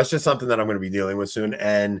no, it's just something that I'm going to be dealing with soon.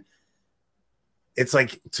 And it's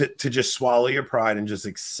like to just swallow your pride and just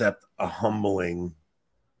accept a humbling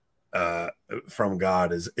from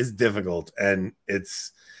God is difficult. And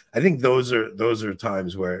I think those are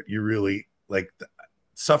times where you really like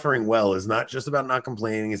suffering well is not just about not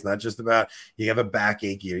complaining. It's not just about you have a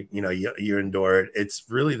backache, you endure it. It's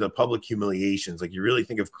really the public humiliations. Like you really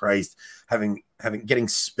think of Christ getting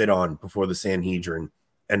spit on before the Sanhedrin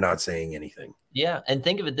and not saying anything. Yeah. And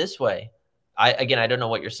think of it this way. I don't know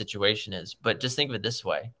what your situation is, but just think of it this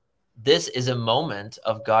way. This is a moment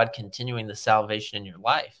of God continuing the salvation in your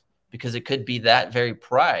life, because it could be that very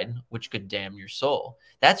pride which could damn your soul.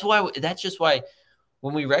 That's just why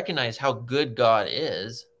when we recognize how good God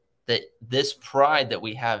is, that this pride that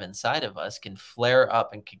we have inside of us can flare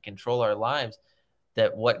up and can control our lives,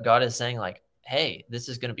 that what God is saying, like, hey, this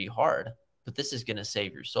is going to be hard, but this is going to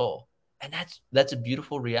save your soul. And that's a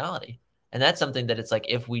beautiful reality. And that's something that it's like,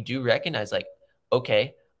 if we do recognize, like,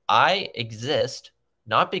 okay, I exist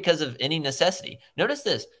not because of any necessity. Notice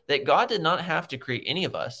this, that God did not have to create any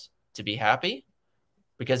of us to be happy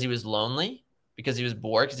because he was lonely, because he was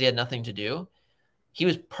bored, because he had nothing to do. He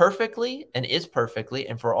was perfectly and is perfectly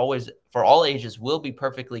and for all ages will be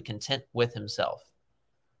perfectly content with himself.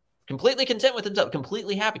 Completely content with himself,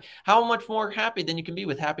 completely happy. How much more happy than you can be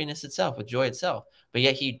with happiness itself, with joy itself? But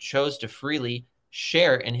yet he chose to freely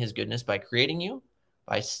share in his goodness by creating you,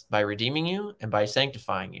 by redeeming you, and by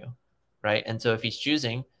sanctifying you, right? And so if he's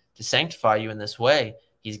choosing to sanctify you in this way,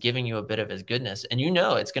 he's giving you a bit of his goodness. And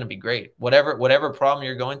it's going to be great. Whatever problem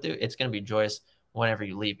you're going through, it's going to be joyous whenever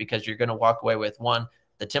you leave, because you're going to walk away with, one,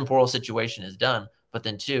 the temporal situation is done, but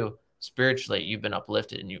then two, spiritually, you've been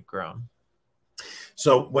uplifted and you've grown.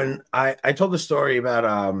 So when I told the story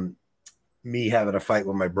about me having a fight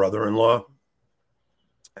with my brother-in-law,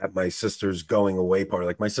 at my sister's going away party.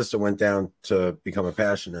 Like my sister went down to become a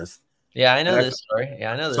passionist. Yeah, I know this story.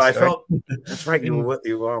 Yeah, I know this so I story. felt that's right.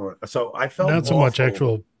 You are. So I felt not so awful. much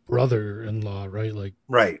actual brother-in-law, right? Like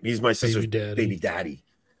right. He's my sister's baby daddy.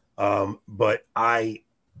 But I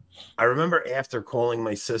remember after calling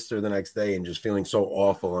my sister the next day and just feeling so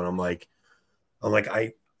awful, and I'm like,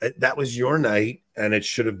 that was your night, and it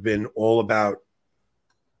should have been all about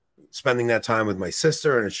spending that time with my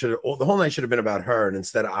sister, and the whole night should have been about her, and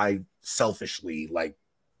instead I selfishly like,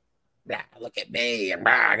 look at me, and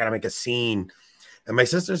I gotta make a scene. And my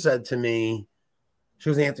sister said to me, she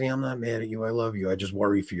goes, Anthony, I'm not mad at you. I love you. I just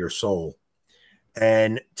worry for your soul.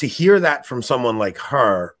 And to hear that from someone like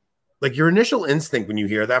her, like your initial instinct when you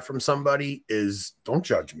hear that from somebody is don't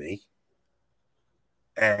judge me.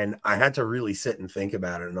 And I had to really sit and think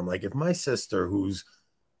about it. And I'm like, if my sister, who's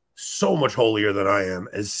so much holier than I am,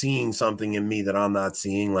 is seeing something in me that I'm not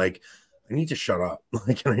seeing, like, I need to shut up.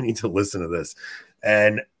 Like, and I need to listen to this.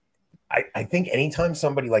 And I think anytime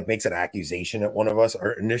somebody like makes an accusation at one of us,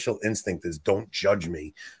 our initial instinct is don't judge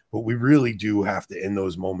me. But we really do have to, in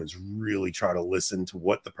those moments, really try to listen to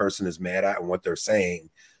what the person is mad at and what they're saying.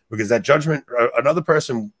 Because that judgment, another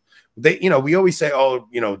person, we always say, oh,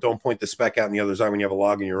 don't point the speck out in the other's eye when you have a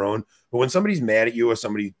log in your own. But when somebody's mad at you or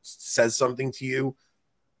somebody says something to you,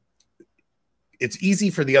 it's easy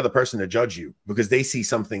for the other person to judge you because they see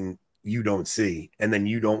something you don't see, and then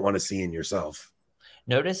you don't want to see in yourself.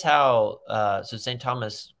 Notice how, so St.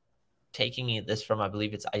 Thomas, taking this from, I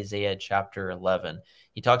believe it's Isaiah chapter 11,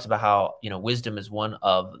 he talks about how, wisdom is one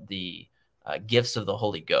of the gifts of the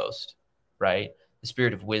Holy Ghost, right? The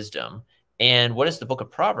spirit of wisdom. And what does the book of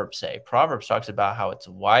Proverbs say? Proverbs talks about how it's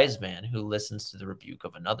a wise man who listens to the rebuke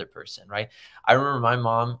of another person, right? I remember my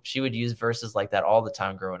mom, she would use verses like that all the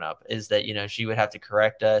time growing up, is that, she would have to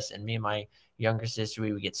correct us. And me and my younger sister,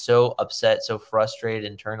 we would get so upset, so frustrated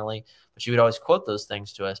internally, but she would always quote those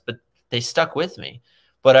things to us, but they stuck with me.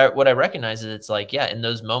 But what I recognize is it's like, yeah, in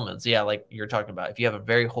those moments, yeah, like you're talking about, if you have a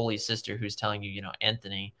very holy sister who's telling you,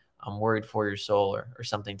 Anthony, I'm worried for your soul or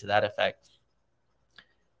something to that effect,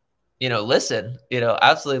 listen,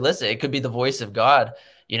 absolutely listen. It could be the voice of God.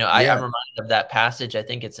 I'm reminded of that passage. I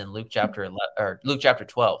think it's in Luke chapter 11 or Luke chapter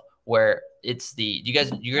 12, where it's do you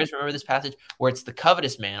guys remember this passage where it's the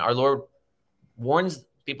covetous man? Our Lord warns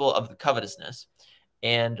people of the covetousness.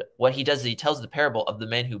 And what he does is he tells the parable of the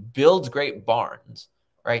man who builds great barns,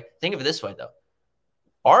 right? Think of it this way, though.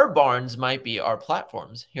 Our barns might be our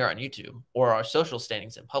platforms here on YouTube or our social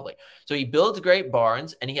standings in public. So he builds great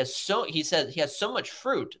barns, and he says he has so much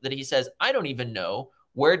fruit that he says, I don't even know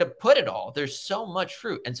where to put it all. There's so much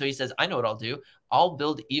fruit. And so he says, I know what I'll do. I'll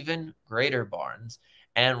build even greater barns.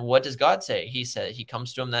 And what does God say? He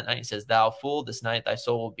comes to him that night. He says, thou fool, this night thy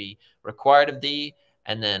soul will be required of thee.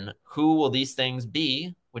 And then who will these things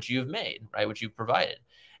be which you've made, right? Which you've provided.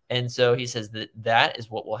 And so he says that is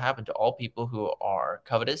what will happen to all people who are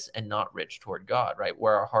covetous and not rich toward God, right?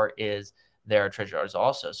 Where our heart is, there our treasure is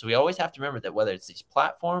also. So we always have to remember that whether it's these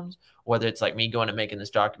platforms, whether it's like me going and making this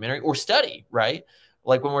documentary or study, right?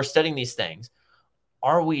 Like when we're studying these things,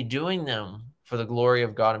 are we doing them for the glory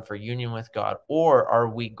of God and for union with God? Or are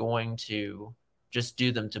we going to just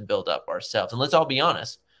do them to build up ourselves? And let's all be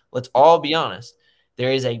honest.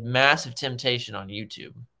 There is a massive temptation on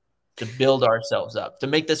YouTube to build ourselves up, to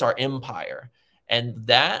make this our empire. And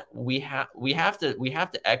that we have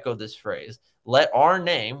to echo this phrase. Let our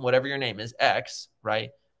name, whatever your name is, X,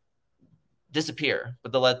 right, disappear,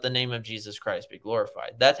 but let the name of Jesus Christ be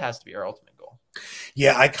glorified. That has to be our ultimate goal.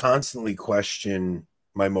 Yeah, I constantly question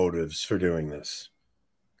my motives for doing this.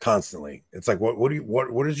 Constantly. It's like,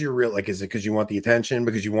 what is your real, like, is it because you want the attention,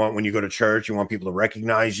 because you want, when you go to church, you want people to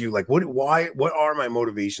recognize you? Like, what are my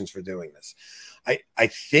motivations for doing this? I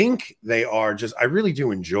think they are just, I really do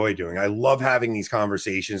enjoy doing. I love having these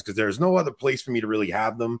conversations because there's no other place for me to really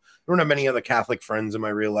have them. I don't have many other Catholic friends in my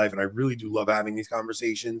real life, and I really do love having these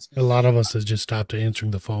conversations. A lot of us has just stopped answering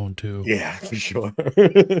the phone too. Yeah, for sure.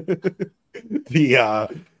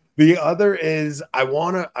 The other is I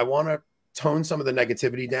wanna tone some of the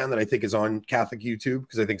negativity down that I think is on Catholic YouTube,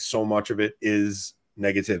 because I think so much of it is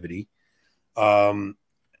negativity.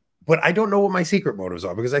 But I don't know what my secret motives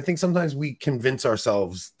are, because I think sometimes we convince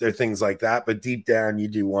ourselves they're things like that, but deep down you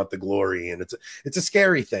do want the glory, and it's a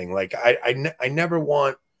scary thing. Like I never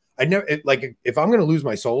want, like if I'm going to lose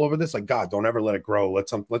my soul over this, like, God, don't ever let it grow. Let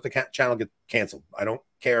the channel get canceled. I don't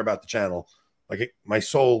care about the channel. Like my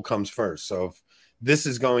soul comes first. So if this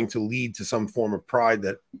is going to lead to some form of pride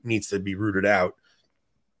that needs to be rooted out,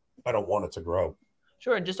 I don't want it to grow.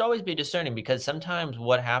 Sure, and just always be discerning, because sometimes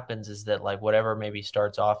what happens is that like whatever maybe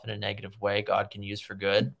starts off in a negative way, God can use for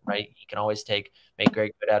good, right? He can always make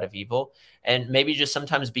great good out of evil, and maybe just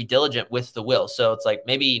sometimes be diligent with the will. So it's like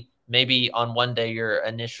maybe on one day your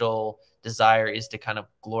initial desire is to kind of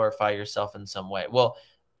glorify yourself in some way. Well,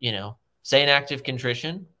 you know, say an act of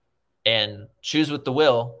contrition and choose with the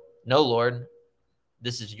will, no, Lord,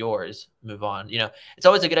 this is yours, move on. You know, it's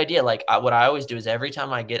always a good idea. Like what I always do is every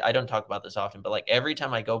time I don't talk about this often, but like every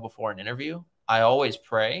time I go before an interview, I always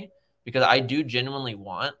pray, because I do genuinely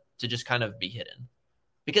want to just kind of be hidden,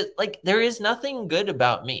 because like there is nothing good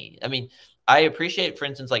about me. I mean, I appreciate, for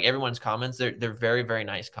instance, like everyone's comments. They're very, very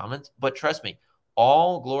nice comments, but trust me,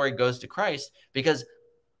 all glory goes to Christ, because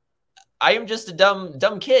I am just a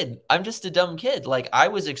dumb kid. I'm just a dumb kid. Like I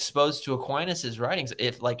was exposed to Aquinas's writings.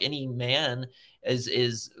 If like any man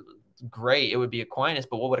is great, it would be Aquinas.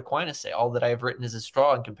 But what would Aquinas say? All that I have written is a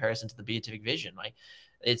straw in comparison to the beatific vision. Like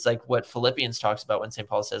it's like what Philippians talks about when St.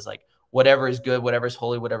 Paul says like, whatever is good, whatever is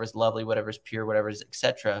holy, whatever is lovely, whatever is pure, whatever is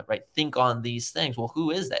etc. Right? Think on these things. Well,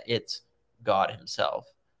 who is that? It's God himself.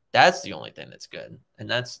 That's the only thing that's good. And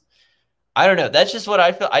that's, I don't know. That's just what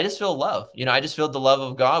I feel. I just feel love. You know, I just feel the love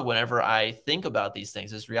of God whenever I think about these things.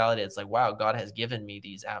 This reality, it's like, wow, God has given me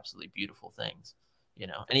these absolutely beautiful things, you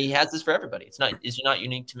know, and he has this for everybody. It's not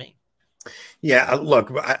unique to me. Yeah. Look,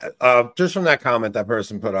 just from that comment that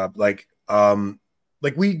person put up, like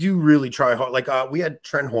we do really try hard. Like we had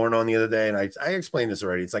Trent Horn on the other day, and I explained this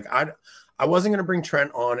already. It's like, I wasn't going to bring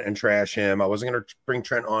Trent on and trash him. I wasn't going to bring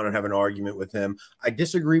Trent on and have an argument with him. I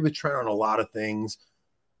disagree with Trent on a lot of things.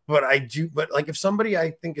 But I do, but like if somebody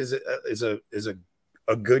I think is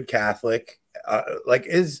a good Catholic, like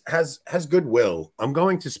has goodwill, I'm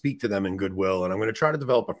going to speak to them in goodwill, and I'm going to try to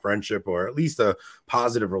develop a friendship or at least a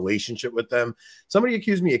positive relationship with them. Somebody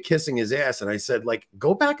accused me of kissing his ass, and I said, like,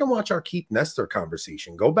 go back and watch our Keith Nestor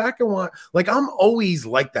conversation. Go back and watch. Like I'm always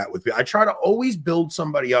like that with people. I try to always build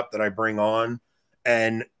somebody up that I bring on,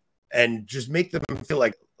 and just make them feel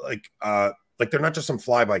like they're not just some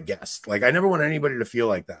fly-by guest. Like I never want anybody to feel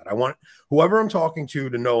like that. I want whoever I'm talking to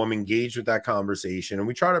know I'm engaged with that conversation, and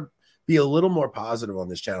we try to be a little more positive on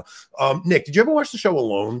this channel. Nick, did you ever watch the show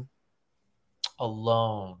Alone?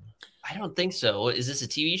 Alone? I don't think so. Is this a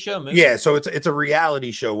TV show? Movie? Yeah, so it's a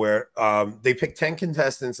reality show where they pick 10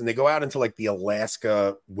 contestants and they go out into like the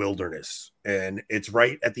Alaska wilderness, and it's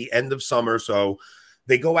right at the end of summer, so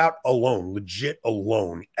they go out alone, legit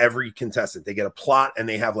alone. Every contestant, they get a plot, and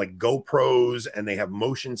they have like GoPros, and they have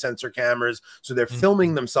motion sensor cameras. So they're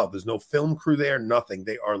filming themselves. There's no film crew there, nothing.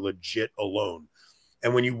 They are legit alone.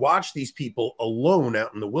 And when you watch these people alone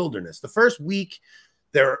out in the wilderness, the first week,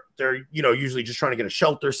 they're usually just trying to get a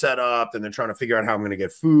shelter set up, and they're trying to figure out how I'm going to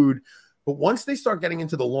get food. But once they start getting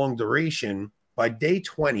into the long duration, by day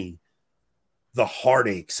 20, the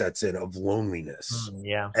heartache sets in of loneliness.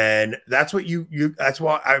 Yeah. And that's what that's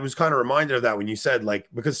why I was kind of reminded of that when you said, like,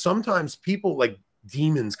 because sometimes people, like,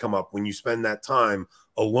 demons come up when you spend that time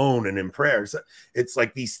alone and in prayer. It's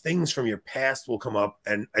like these things from your past will come up.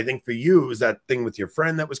 And I think for you, it was that thing with your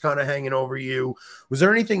friend that was kind of hanging over you. Was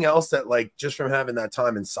there anything else that, like, just from having that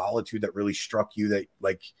time in solitude that really struck you, that,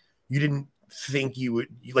 like, you didn't think you would,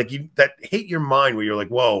 like, that hit your mind where you're like,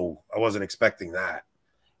 whoa, I wasn't expecting that?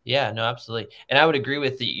 Yeah, no, absolutely. And I would agree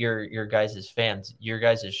with your guys' fans. Your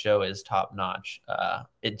guys' show is top notch.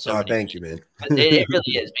 Thank you, man. It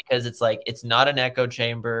really is, because it's like, it's not an echo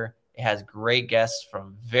chamber. It has great guests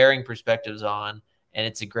from varying perspectives on, and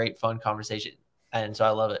it's a great fun conversation. And so I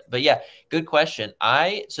love it. But yeah, good question.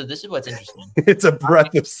 So this is what's interesting. It's a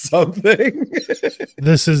breath of something.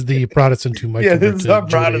 This is the Protestant who might convert to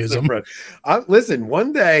Judaism. Listen,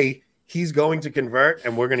 one day he's going to convert,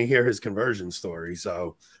 and we're going to hear his conversion story.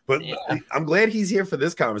 So, but yeah. I'm glad he's here for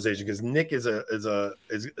this conversation, because Nick is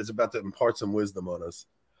about to impart some wisdom on us.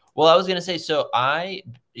 Well, I was going to say, so I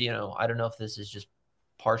don't know if this is just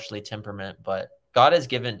partially temperament, but God has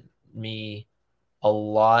given me a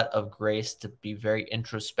lot of grace to be very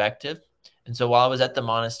introspective. And so while I was at the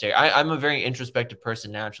monastery, I'm a very introspective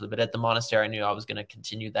person naturally, but at the monastery, I knew I was going to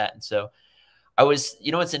continue that. And so I was,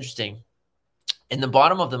 what's interesting, in the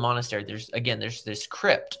bottom of the monastery, there's this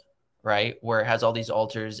crypt, right, where it has all these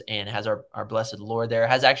altars and it has our blessed Lord there. It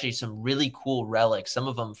has actually some really cool relics, some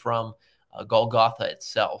of them from Golgotha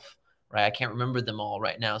itself, right? I can't remember them all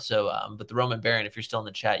right now. So, but the Roman Baron, if you're still in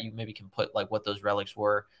the chat, you maybe can put like what those relics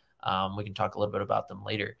were. We can talk a little bit about them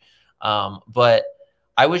later. But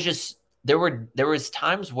I was just, there was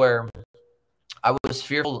times where I was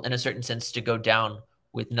fearful in a certain sense to go down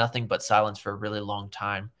with nothing but silence for a really long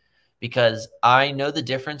time, because I know the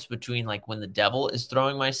difference between like when the devil is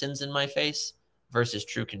throwing my sins in my face versus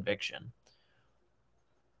true conviction.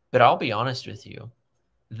 But I'll be honest with you,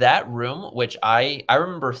 that room, which I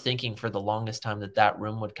remember thinking for the longest time that that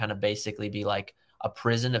room would kind of basically be like a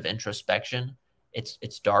prison of introspection.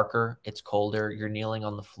 It's darker, it's colder, you're kneeling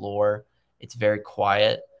on the floor, it's very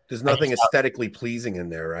quiet. There's nothing aesthetically pleasing in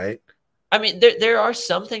there, right? I mean, there are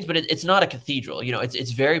some things, but it's not a cathedral. You know,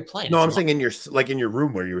 it's very plain. No, I'm saying in your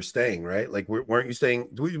room where you were staying, right? Like, weren't you staying?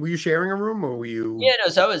 Were you sharing a room, or were you? Yeah, no.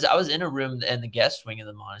 So I was in a room in the guest wing of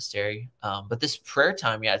the monastery. But this prayer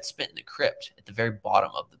time, yeah, it's spent in the crypt at the very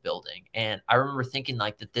bottom of the building. And I remember thinking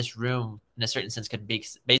like that this room, in a certain sense, could be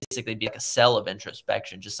basically be like a cell of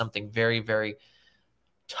introspection, just something very, very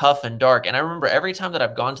tough and dark. And I remember every time that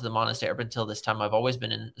I've gone to the monastery up until this time, I've always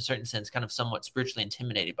been in a certain sense kind of somewhat spiritually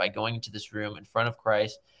intimidated by going into this room in front of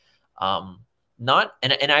Christ. And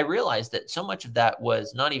I realized that so much of that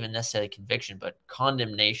was not even necessarily conviction, but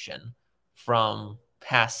condemnation from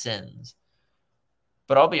past sins.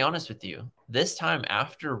 But I'll be honest with you, this time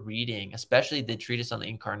after reading, especially the treatise on the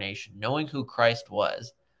Incarnation, knowing who Christ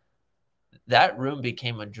was, that room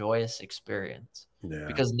became a joyous experience. Yeah.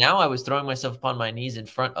 Because now I was throwing myself upon my knees in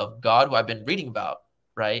front of God, who I've been reading about,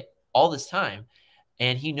 right, all this time.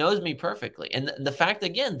 And he knows me perfectly. And the fact,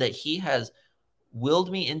 again, that he has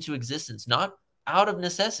willed me into existence, not out of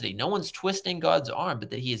necessity. No one's twisting God's arm,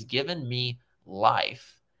 but that he has given me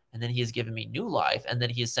life. And then he has given me new life. And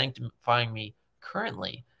that he is sanctifying me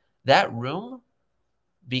currently. That room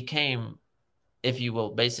became, if you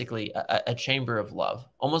will, basically a chamber of love.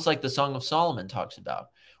 Almost like the Song of Solomon talks about,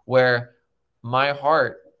 where my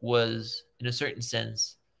heart was, in a certain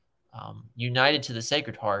sense, united to the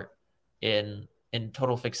Sacred Heart in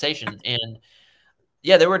total fixation. And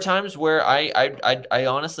yeah, there were times where I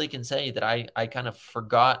honestly can say that I kind of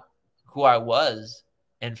forgot who I was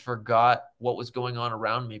and forgot what was going on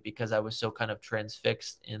around me because I was so kind of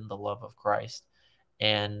transfixed in the love of Christ.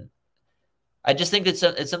 And I just think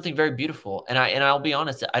it's something very beautiful. And I'll be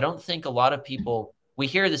honest, I don't think a lot of people, we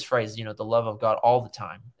hear this phrase, you know, the love of God all the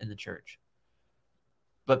time in the church.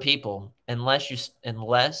 But people, unless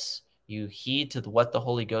you heed to what the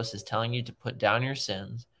Holy Ghost is telling you to put down your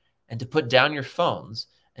sins and to put down your phones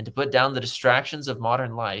and to put down the distractions of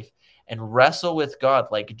modern life and wrestle with God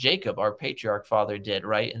like Jacob, our patriarch father, did,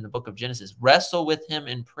 right, in the book of Genesis, wrestle with him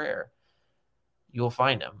in prayer, you'll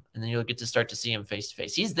find him. And then you'll get to start to see him face to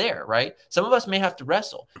face. He's there, right? Some of us may have to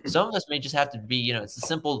wrestle. Some of us may just have to be, you know, it's the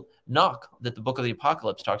simple knock that the book of the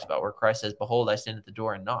Apocalypse talks about, where Christ says, behold, I stand at the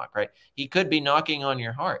door and knock, right? He could be knocking on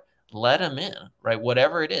your heart. Let him in, right?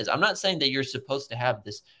 Whatever it is. I'm not saying that you're supposed to have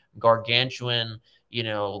this gargantuan, you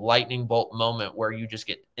know, lightning bolt moment where you just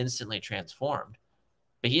get instantly transformed.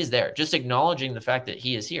 But he is there. Just acknowledging the fact that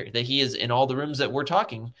he is here, that he is in all the rooms that we're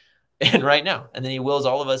talking in right now. And then he wills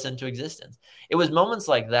all of us into existence. It was moments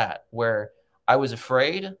like that where I was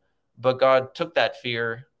afraid, but God took that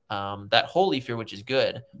fear, that holy fear, which is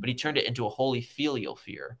good, but he turned it into a holy filial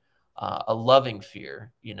fear, a loving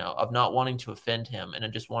fear, you know, of not wanting to offend him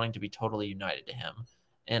and just wanting to be totally united to him.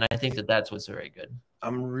 And I think that that's what's very good.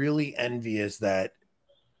 I'm really envious that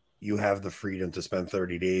you have the freedom to spend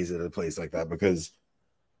 30 days at a place like that, because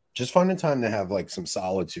just finding time to have like some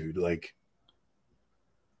solitude, like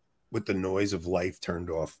with the noise of life turned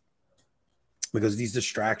off, because these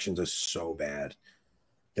distractions are so bad.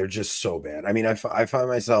 They're just so bad. I mean, I find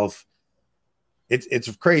myself,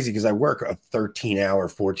 it's crazy because I work a 13-hour,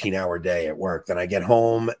 14-hour day at work. Then I get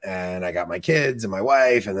home and I got my kids and my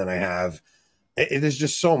wife, and then I have, there's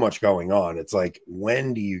just so much going on. It's like,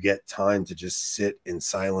 when do you get time to just sit in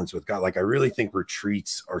silence with God? Like, I really think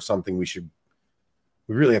retreats are something we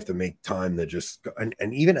really have to make time to just,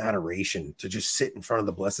 and even adoration, to just sit in front of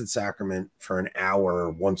the Blessed Sacrament for an hour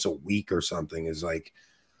once a week or something is like,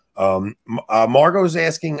 Margot's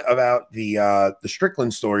asking about the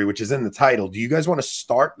Strickland story, which is in the title. Do you guys want to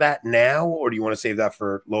start that now, or do you want to save that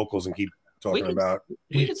for locals and keep talking about?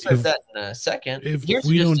 We can start that in a second. If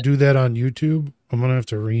we don't do that on YouTube, I'm gonna have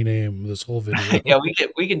to rename this whole video. Yeah,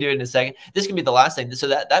 we can do it in a second. This can be the last thing. So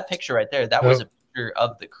that picture right there, that was a picture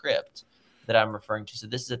of the crypt that I'm referring to. So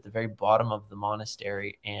this is at the very bottom of the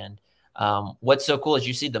monastery. And what's so cool is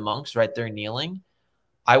you see the monks right there kneeling.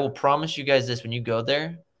 I will promise you guys this, when you go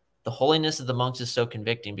there, the holiness of the monks is so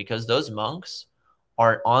convicting, because those monks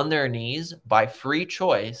are on their knees by free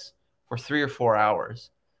choice for 3 or 4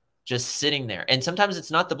 hours, just sitting there. And sometimes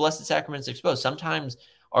it's not the Blessed Sacraments exposed. Sometimes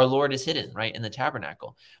our Lord is hidden, right, in the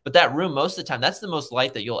tabernacle. But that room, most of the time, that's the most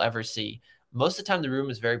light that you'll ever see. Most of the time, the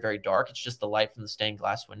room is very, very dark. It's just the light from the stained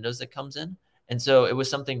glass windows that comes in. And so it was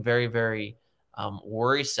something very, very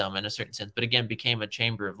worrisome in a certain sense, but again, became a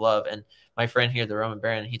chamber of love. And my friend here, the Roman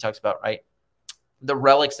Baron, he talks about, right, the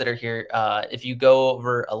relics that are here, if you go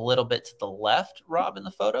over a little bit to the left, Rob, in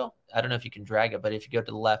the photo, I don't know if you can drag it, but if you go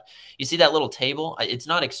to the left, you see that little table. It's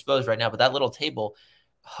not exposed right now, but that little table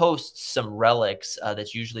hosts some relics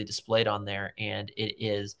that's usually displayed on there. And it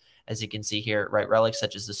is, as you can see here, right, relics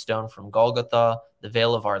such as the stone from Golgotha, the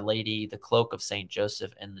veil of Our Lady, the cloak of Saint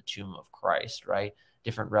Joseph, and the tomb of Christ, right?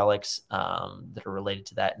 Different relics that are related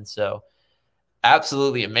to that. And so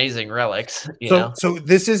absolutely amazing relics, you know? So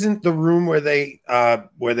this isn't the room where they have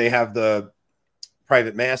the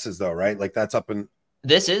private masses though, right? Like that's up in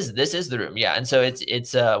This is the room, yeah. And so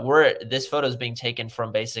this photo is being taken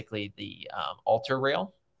from basically the altar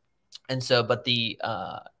rail, and so but the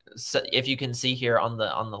so if you can see here on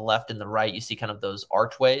the left and the right, you see kind of those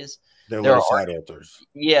archways. there are side altars.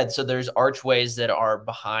 Yeah, so there's archways that are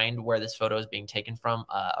behind where this photo is being taken from,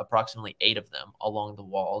 approximately 8 of them along the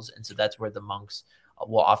walls, and so that's where the monks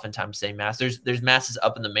will oftentimes say mass. There's masses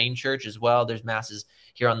up in the main church as well. There's masses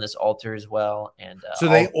here on this altar as well, and so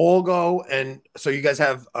they all go. And so you guys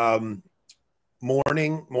have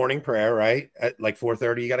morning prayer, right? At like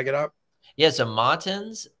 4:30, you got to get up. Yeah, so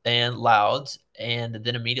matins and louds, and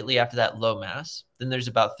then immediately after that, low mass. Then there's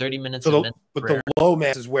about 30 minutes of the low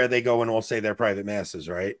mass is where they go and all say their private masses,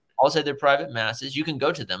 right? All say their private masses. You can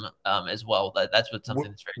go to them as well. That's what something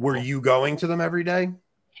that's very Were cool. you going to them every day?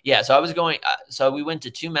 Yeah, so I was going. So we went to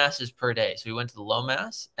 2 masses per day. So we went to the low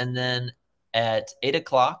mass, and then at 8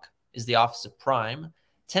 o'clock is the office of prime.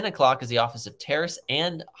 10 o'clock is the office of terrace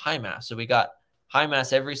and high mass. So we got high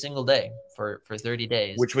mass every single day for 30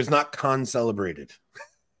 days, which was not celebrated.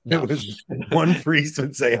 No. It was one priest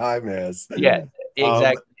would say high mass. Yeah,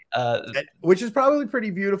 exactly. Which is probably pretty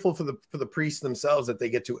beautiful for the priests themselves, that they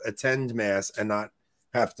get to attend mass and not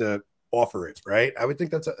have to offer it, right? I would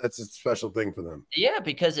think that's a special thing for them. Yeah,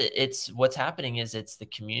 because it's what's happening is it's the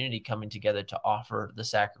community coming together to offer the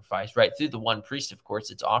sacrifice, right? Through the one priest, of course,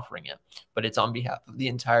 it's offering it, but it's on behalf of the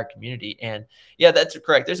entire community. And yeah, that's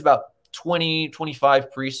correct. There's about 20,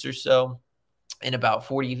 25 priests or so, and about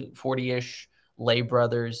 40-ish lay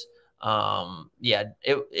brothers. Yeah,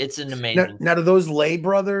 it's an amazing. Now, do those lay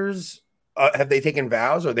brothers, have they taken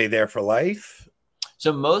vows? Are they there for life?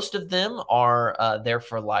 So most of them are there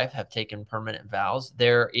for life, have taken permanent vows.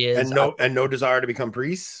 There is no desire to become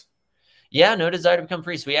priests. Yeah, no desire to become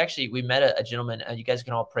priests. We met a gentleman. You guys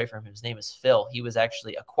can all pray for him. His name is Phil. He was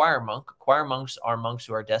actually a choir monk. Choir monks are monks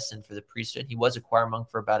who are destined for the priesthood. He was a choir monk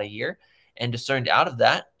for about a year and discerned out of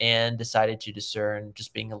that and decided to discern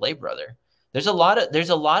just being a lay brother. There's a lot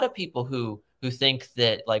of people who think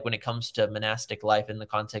that, like, when it comes to monastic life in the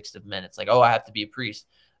context of men, it's like, oh, I have to be a priest.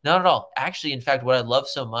 Not at all. Actually, in fact, what I love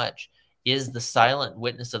so much is the silent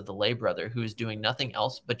witness of the lay brother who is doing nothing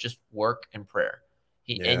else but just work and prayer.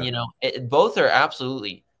 And, you know, both are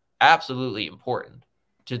absolutely important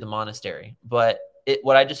to the monastery. But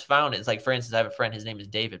what I just found is, like, for instance, I have a friend, his name is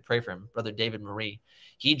David. Pray for him, Brother David Marie.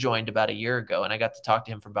 He joined about a year ago, and I got to talk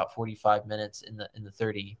to him for about 45 minutes in the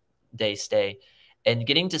 30-day stay, and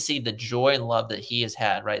getting to see the joy and love that he has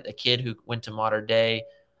had, right? A kid who went to Modern Day,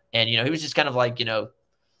 and, you know, he was just kind of like, you know,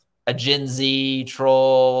 a Gen Z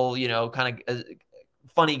troll, you know, kind of a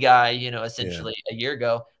funny guy, you know, essentially a year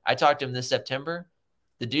ago. I talked to him this September.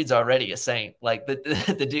 The dude's already a saint. Like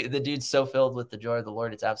the dude's so filled with the joy of the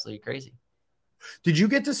Lord. It's absolutely crazy. Did you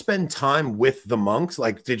get to spend time with the monks?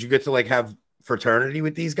 Like, did you get to, like, have fraternity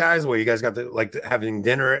with these guys where you guys got to, like, having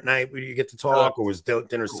dinner at night where you get to talk, or was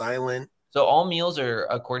dinner silent? So all meals are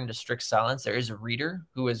according to strict silence. There is a reader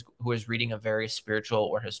who is reading a very spiritual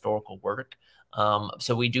or historical work.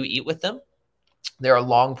 So we do eat with them. There are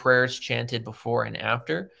long prayers chanted before and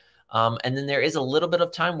after. And then there is a little bit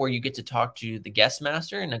of time where you get to talk to the guest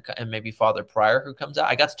master and maybe Father Prior who comes out.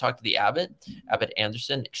 I got to talk to the abbot, Abbot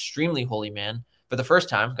Anderson, extremely holy man. For the first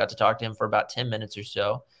time, got to talk to him for about 10 minutes or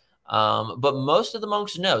so. But most of the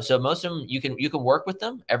monks know. So most of them, you can work with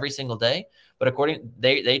them every single day. But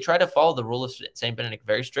they try to follow the rule of St. Benedict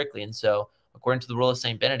very strictly. And so according to the rule of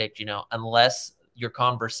St. Benedict, you know, unless your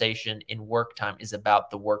conversation in work time is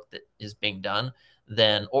about the work that is being done,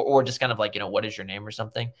 then, or just kind of like, you know, what is your name or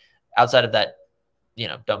something. Outside of that, you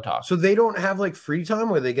know, don't talk. So they don't have, like, free time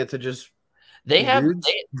where they get to just they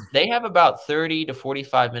have about 30 to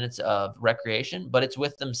 45 minutes of recreation, but it's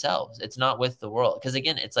with themselves. It's not with the world. Because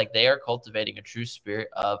again, it's like they are cultivating a true spirit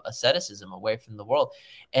of asceticism away from the world.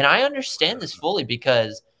 And I understand this fully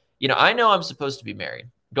because, you know I'm supposed to be married.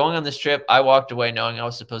 Going on this trip, I walked away knowing I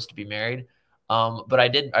was supposed to be married. But I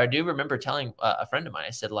do remember telling a friend of mine,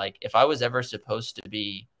 I said, like, if I was ever supposed to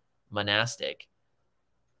be monastic,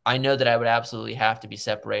 I know that I would absolutely have to be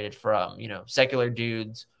separated from, you know, secular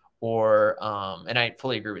dudes or, and I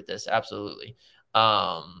fully agree with this. Absolutely.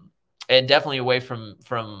 and definitely away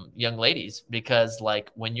from young ladies, because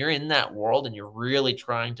like when you're in that world and you're really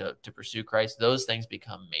trying to pursue Christ, those things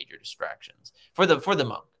become major distractions for the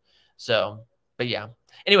monk. So, but yeah.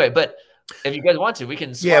 Anyway, but if you guys want to, we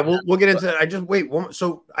can swap. Yeah, we'll get into that. I just wait.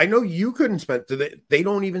 So I know you couldn't spend. They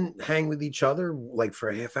don't even hang with each other like for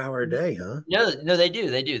a half hour a day, huh? No, they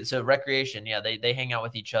do. So recreation, yeah, they hang out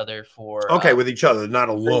with each other for with each other, not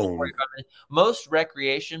alone. Most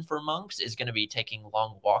recreation for monks is going to be taking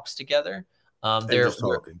long walks together.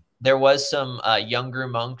 There was some younger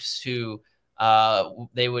monks who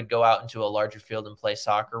they would go out into a larger field and play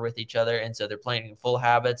soccer with each other, and so they're playing in full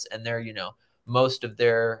habits, and they're most of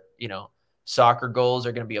their soccer goals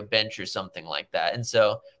are going to be a bench or something like that. And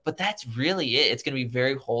so, but that's really it. It's going to be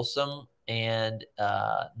very wholesome and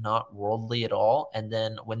not worldly at all. And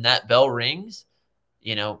then when that bell rings,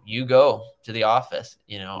 you go to the office.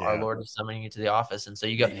 Our Lord is summoning you to the office, and so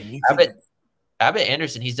you go. Abbot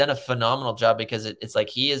Anderson, he's done a phenomenal job, because it's like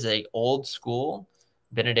he is a old school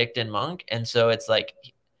Benedictine monk, and so it's like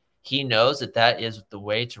he knows that is the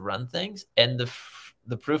way to run things, and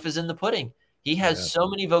the proof is in the pudding. He has so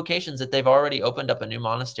many vocations that they've already opened up a new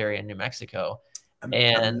monastery in New Mexico.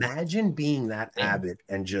 And imagine being that abbot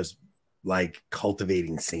and just like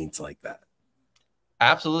cultivating saints like that.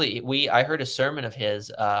 Absolutely. I heard a sermon of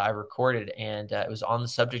his I recorded, and it was on the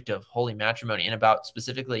subject of holy matrimony, and about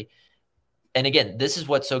specifically, and again, this is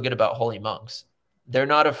what's so good about holy monks. They're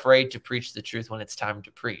not afraid to preach the truth when it's time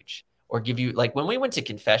to preach, or give you, like when we went to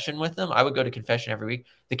confession with them, I would go to confession every week.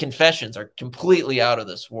 The confessions are completely out of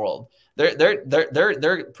this world.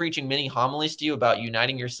 They're preaching many homilies to you about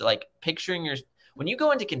uniting yourself, like picturing when you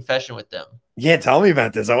go into confession with them. Yeah, tell me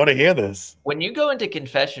about this. I want to hear this. When you go into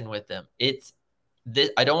confession with them, it's this.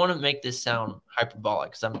 I don't want to make this sound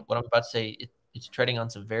hyperbolic, because what I'm about to say, it's treading on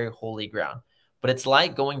some very holy ground. But it's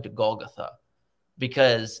like going to Golgotha,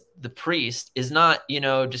 because the priest is not,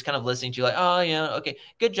 just kind of listening to you like, oh, yeah, okay,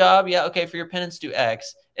 good job. Yeah, okay, for your penance, do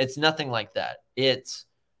X. It's nothing like that. It's,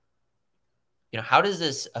 how does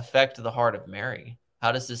this affect the heart of Mary?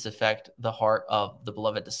 How does this affect the heart of the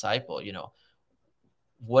beloved disciple?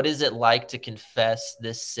 What is it like to confess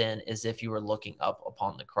this sin as if you were looking up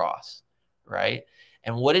upon the cross, right?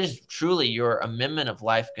 And what is truly your amendment of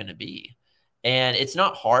life going to be? And it's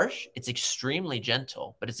not harsh. It's extremely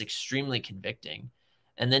gentle, but it's extremely convicting.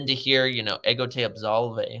 And then to hear, ego te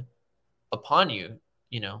absolve upon you,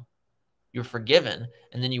 you're forgiven.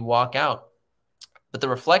 And then you walk out. But the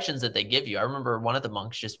reflections that they give you, I remember one of the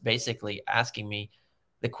monks just basically asking me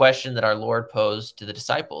the question that our Lord posed to the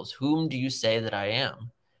disciples: whom do you say that I am?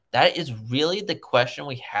 That is really the question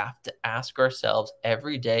we have to ask ourselves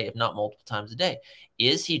every day, if not multiple times a day.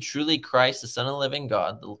 Is he truly Christ, the Son of the living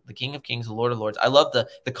God, the King of Kings, the Lord of Lords? I love the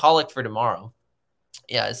collect for tomorrow.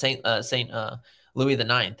 Yeah, Saint Louis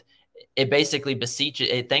IX. It basically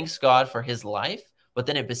it thanks God for his life, but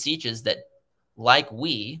then it beseeches that, like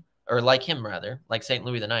him rather, like Saint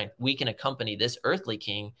Louis IX, we can accompany this earthly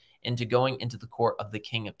king into going into the court of the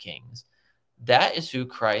King of Kings. That is who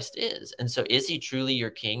Christ is. And so is he truly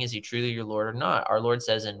your king? Is he truly your Lord or not? Our Lord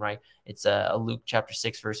says it's Luke chapter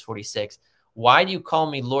 6, verse 46. Why do you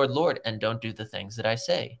call me Lord, Lord, and don't do the things that I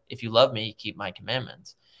say? If you love me, keep my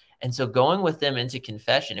commandments. And so going with them into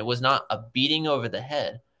confession, it was not a beating over the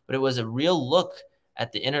head, but it was a real look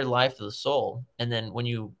at the inner life of the soul. And then when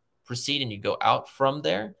you proceed and you go out from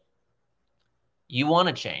there, you want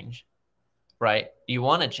to change, right? You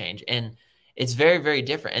want to change. And it's very, very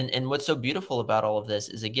different. And what's so beautiful about all of this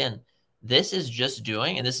is, again, this is just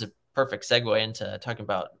doing, and this is a perfect segue into talking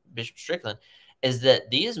about Bishop Strickland, is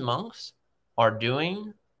that these monks are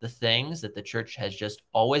doing the things that the church has just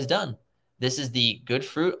always done. This is the good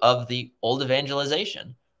fruit of the old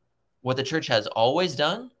evangelization. What the church has always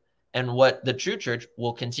done, and what the true church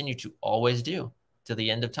will continue to always do to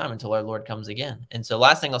the end of time, until our Lord comes again. And so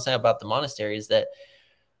last thing I'll say about the monastery is that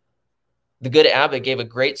the good abbot gave a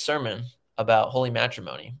great sermon about holy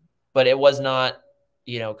matrimony, but it was not,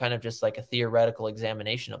 kind of just like a theoretical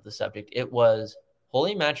examination of the subject. It was,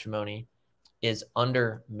 holy matrimony is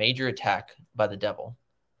under major attack by the devil.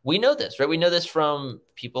 We know this, right? We know this from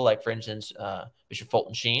people like, for instance, Bishop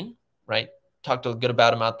Fulton Sheen, right? Talked a good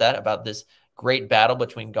about this great battle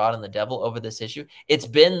between God and the devil over this issue. It's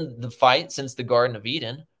been the fight since the Garden of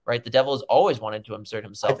Eden, right? The devil has always wanted to insert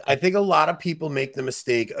himself. I think a lot of people make the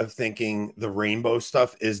mistake of thinking the rainbow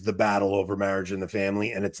stuff is the battle over marriage and the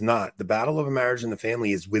family, and it's not. The battle over marriage and the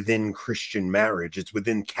family is within Christian marriage. It's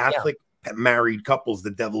within Catholic married couples.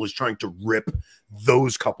 The devil is trying to rip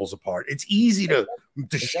those couples apart. It's easy to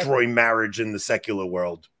destroy marriage in the secular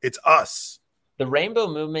world. It's us. The rainbow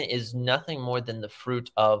movement is nothing more than the fruit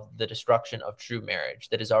of the destruction of true marriage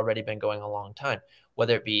that has already been going a long time,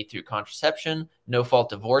 whether it be through contraception, no-fault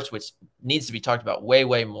divorce, which needs to be talked about way,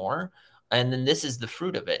 way more. And then this is the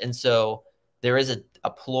fruit of it. And so there is a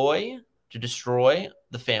ploy to destroy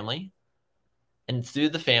the family, and through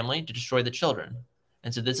the family to destroy the children.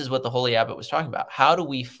 And so this is what the Holy Abbot was talking about. How do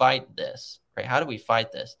we fight this, right? How do we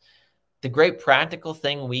fight this? The great practical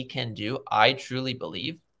thing we can do, I truly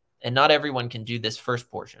believe, and not everyone can do this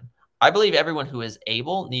first portion. I believe everyone who is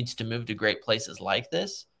able needs to move to great places like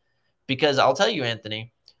this, because I'll tell you,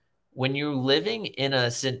 Anthony, when you're living in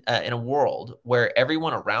a world where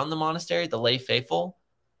everyone around the monastery, the lay faithful,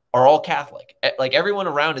 are all Catholic, like everyone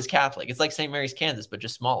around is Catholic. It's like St. Mary's, Kansas, but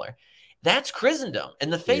just smaller. That's Christendom.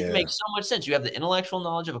 And the faith makes so much sense. You have the intellectual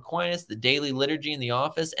knowledge of Aquinas, the daily liturgy in the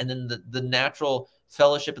office, and then the natural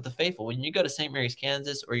fellowship of the faithful. When you go to St. Mary's,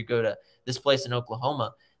 Kansas, or you go to this place in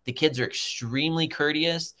Oklahoma, the kids are extremely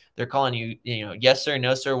courteous. They're calling you, yes, sir,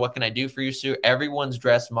 no, sir. What can I do for you, sir? Everyone's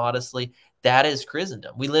dressed modestly. That is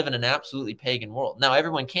Christendom. We live in an absolutely pagan world. Now,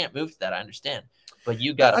 everyone can't move to that. I understand. But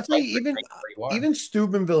you got to fight even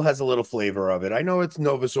Steubenville has a little flavor of it. I know it's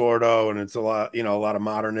Novus Ordo and it's a lot of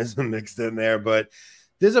modernism mixed in there, but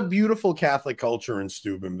there's a beautiful Catholic culture in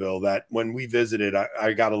Steubenville that when we visited,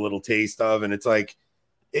 I got a little taste of, and it's like,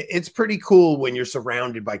 it's pretty cool when you're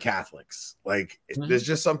surrounded by Catholics. Like there's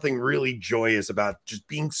just something really joyous about just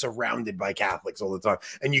being surrounded by Catholics all the time.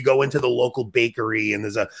 And you go into the local bakery and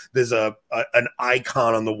there's an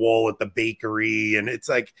icon on the wall at the bakery. And it's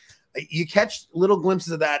like, you catch little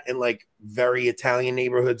glimpses of that in like very Italian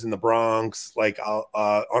neighborhoods in the Bronx. Like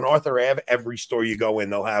on Arthur Ave, every store you go in,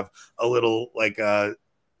 they'll have a little like a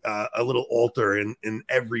little altar in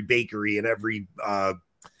every bakery and every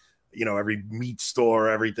every meat store,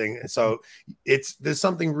 everything. So there's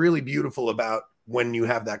something really beautiful about when you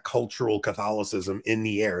have that cultural Catholicism in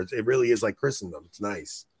the air. It really is like Christendom. It's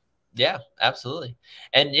nice. Yeah, absolutely.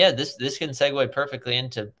 And yeah, this can segue perfectly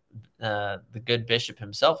into the good bishop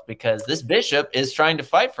himself, because this bishop is trying to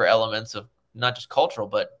fight for elements of not just cultural,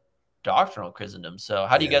 but doctrinal Christendom. So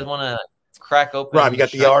how do you guys want to crack open? Rob, you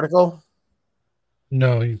got the article?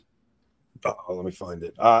 No. Oh, let me find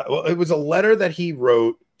it. Well, it was a letter that he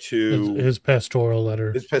wrote to his pastoral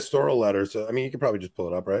letter. His pastoral letter. So, I mean, you could probably just pull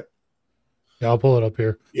it up, right? Yeah, I'll pull it up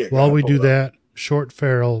here. Yeah, while we do that, Short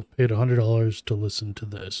Farrell paid $100 to listen to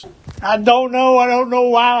this. I don't know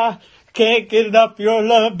why I can't get enough your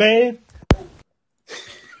love, babe.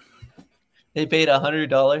 They paid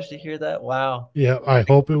 $100 to hear that? Wow. Yeah, I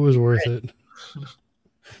hope it was worth it.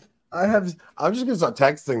 I'm just gonna start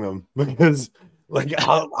texting them, because like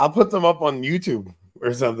I'll put them up on YouTube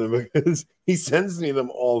or something, because he sends me them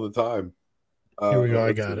all the time. Here we go.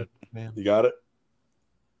 I got it. Man. You got it?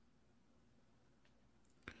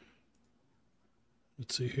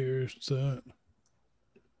 Let's see here.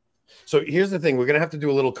 So here's the thing. We're going to have to do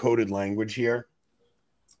a little coded language here.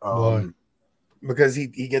 Why? Because he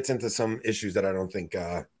gets into some issues that I don't think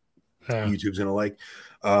YouTube's going to like.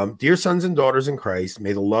 Dear sons and daughters in Christ,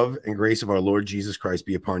 may the love and grace of our Lord Jesus Christ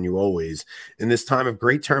be upon you always. In this time of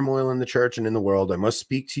great turmoil in the church and in the world, I must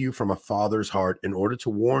speak to you from a father's heart in order to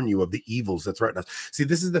warn you of the evils that threaten us. See,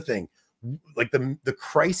 this is the thing. Like the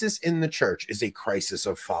crisis in the church is a crisis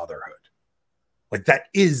of fatherhood. Like that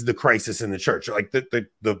is the crisis in the church. Like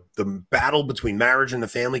the battle between marriage and the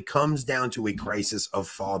family comes down to a crisis of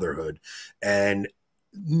fatherhood, and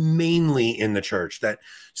mainly in the church, that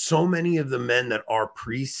so many of the men that are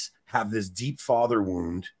priests have this deep father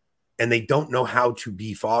wound, and they don't know how to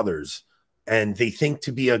be fathers. And they think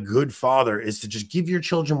to be a good father is to just give your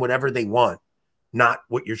children whatever they want, not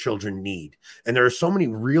what your children need. And there are so many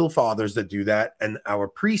real fathers that do that, and our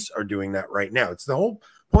priests are doing that right now. It's the whole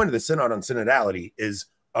point of the synod on synodality, is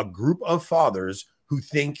a group of fathers who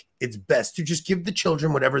think it's best to just give the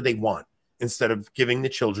children whatever they want instead of giving the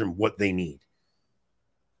children what they need.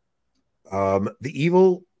 The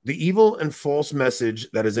evil and false message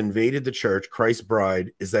that has invaded the church, Christ's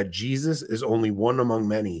bride, is that Jesus is only one among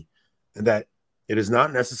many, and that it is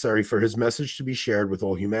not necessary for his message to be shared with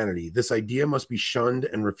all humanity. This idea must be shunned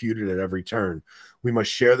and refuted at every turn. We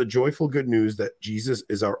must share the joyful good news that Jesus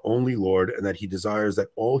is our only Lord, and that he desires that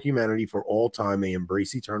all humanity for all time may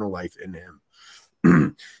embrace eternal life in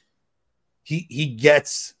him. He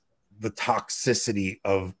gets the toxicity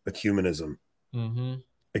of ecumenism. Mm-hmm.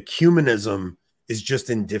 Ecumenism is just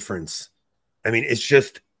indifference. I mean, it's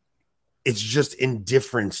just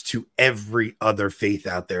indifference to every other faith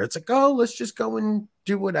out there. It's like, oh, let's just go and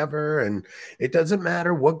do whatever, and it doesn't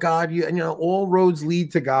matter what God all roads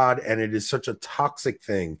lead to God. And it is such a toxic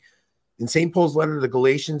thing. In St. Paul's letter to the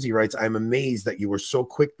Galatians, he writes, I'm amazed that you were so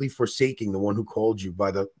quickly forsaking the one who called you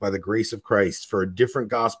by the grace of Christ for a different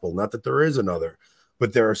gospel. Not that there is another,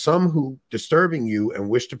 but there are some who disturbing you and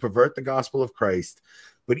wish to pervert the gospel of Christ.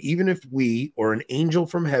 But even if we or an angel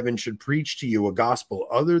from heaven should preach to you a gospel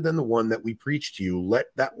other than the one that we preach to you, let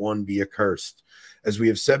that one be accursed. As we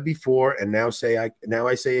have said before, and now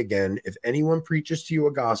I say again, if anyone preaches to you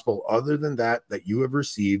a gospel other than that you have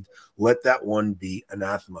received, let that one be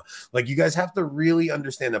anathema. Like, you guys have to really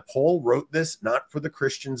understand that Paul wrote this not for the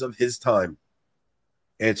Christians of his time.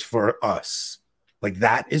 It's for us. Like,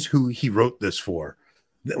 that is who he wrote this for.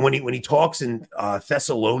 When he talks in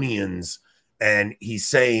Thessalonians, and he's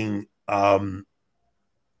saying, what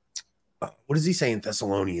does he say in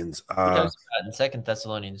Thessalonians? He talks about in Second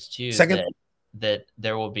Thessalonians 2 that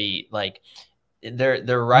there will be like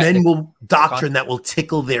they're right. Men will doctrine that will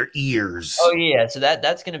tickle their ears. Oh yeah, so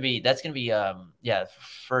that's gonna be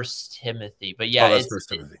First Timothy, but yeah, that's First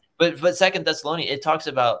Timothy. But Second Thessalonians, it talks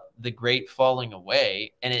about the great falling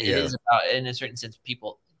away, and it is about, in a certain sense,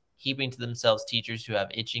 people heaping to themselves teachers who have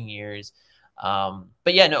itching ears.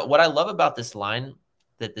 But yeah, no, what I love about this line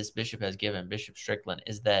that this bishop has given, Bishop Strickland,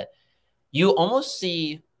 is that you almost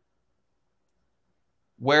see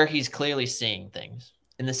where he's clearly seeing things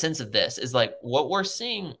in the sense of this is like what we're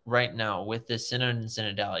seeing right now with this synod and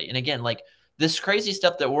synodality. And again, like this crazy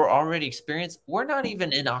stuff that we're already experiencing, we're not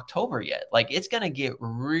even in October yet. Like it's going to get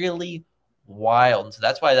really wild. And so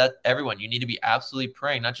that's why everyone, you need to be absolutely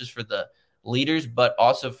praying, not just for the leaders, but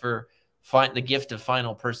also for the gift of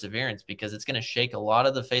final perseverance, because it's going to shake a lot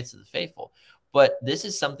of the faiths of the faithful. But this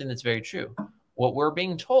is something that's very true. What we're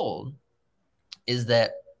being told is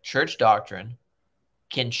that church doctrine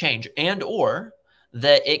can change, and or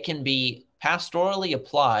that it can be pastorally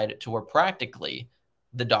applied to where practically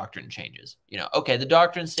the doctrine changes. You know, okay, the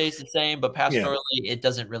doctrine stays the same, but pastorally it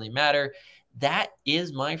doesn't really matter. That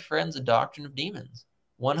is, my friends, a doctrine of demons,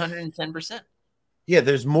 110%. Yeah,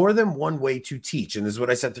 there's more than one way to teach, and this is what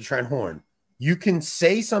I said to Trent Horn. You can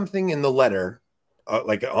say something in the letter,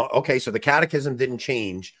 okay, so the catechism didn't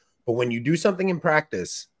change, but when you do something in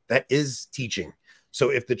practice, that is teaching. So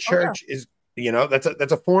if the church is, you know, that's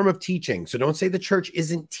a form of teaching. So don't say the church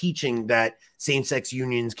isn't teaching that same-sex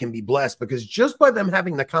unions can be blessed, because just by them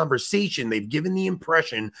having the conversation, they've given the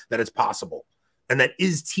impression that it's possible. And that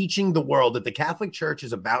is teaching the world that the Catholic Church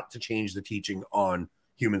is about to change the teaching on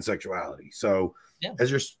human sexuality. So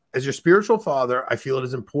as your spiritual father, I feel it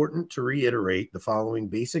is important to reiterate the following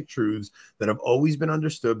basic truths that have always been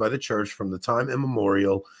understood by the church from the time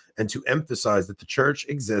immemorial, and to emphasize that the church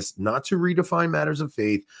exists not to redefine matters of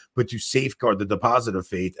faith, but to safeguard the deposit of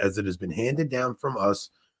faith as it has been handed down from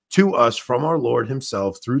us to us from our Lord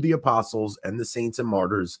himself through the apostles and the saints and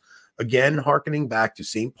martyrs. Again, hearkening back to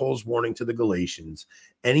St. Paul's warning to the Galatians,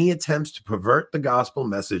 any attempts to pervert the gospel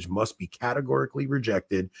message must be categorically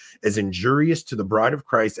rejected as injurious to the bride of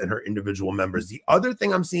Christ and her individual members. The other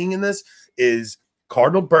thing I'm seeing in this is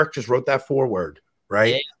Cardinal Burke just wrote that foreword,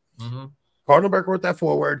 right? Yeah. Mm-hmm. Cardinal Burke wrote that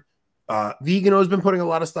foreword. Vigano has been putting a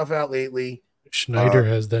lot of stuff out lately. Schneider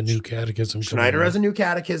has that new catechism. Schneider has a new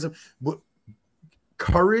catechism. But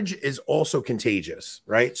courage is also contagious,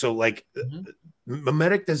 right? So like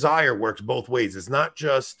mimetic desire works both ways. It's not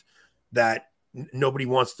just that nobody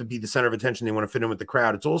wants to be the center of attention. They want to fit in with the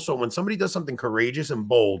crowd. It's also when somebody does something courageous and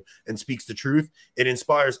bold and speaks the truth, it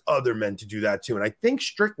inspires other men to do that too. And I think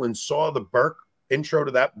Strickland saw the Burke intro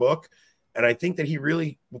to that book, and I think that he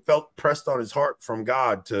really felt pressed on his heart from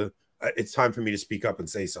God to, it's time for me to speak up and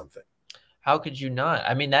say something. How could you not?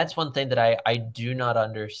 I mean, that's one thing that I do not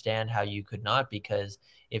understand how you could not, because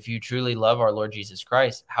if you truly love our Lord Jesus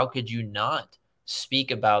Christ, how could you not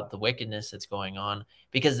speak about the wickedness that's going on?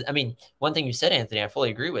 Because, I mean, one thing you said, Anthony, I fully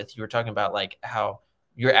agree with. You were talking about like how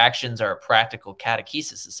your actions are a practical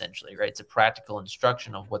catechesis, essentially, right? It's a practical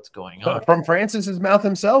instruction of what's going on. From Francis's mouth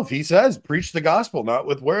himself, he says, preach the gospel, not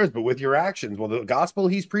with words, but with your actions. Well, the gospel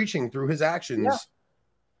he's preaching through his actions. Yeah.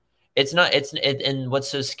 And what's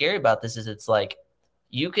so scary about this is it's like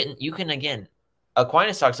you can again,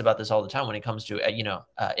 Aquinas talks about this all the time when it comes to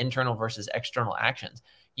internal versus external actions.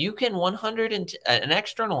 You can an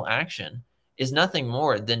external action is nothing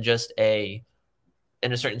more than just in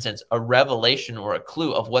a certain sense, a revelation or a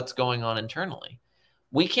clue of what's going on internally.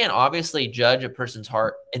 We can't obviously judge a person's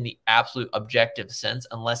heart in the absolute objective sense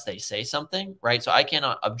unless they say something, right? So I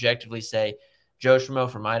cannot objectively say Joe Schmo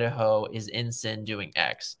from Idaho is in sin doing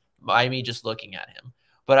X by me just looking at him.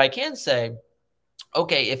 But I can say,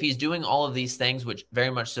 okay, if he's doing all of these things, which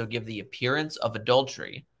very much so give the appearance of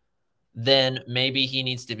adultery, then maybe he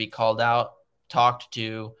needs to be called out, talked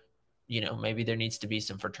to, maybe there needs to be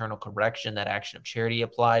some fraternal correction, that action of charity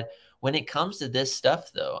applied. When it comes to this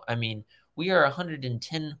stuff, though, I mean, we are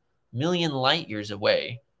 110 million light years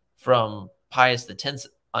away from Pius X's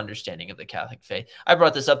understanding of the Catholic faith. I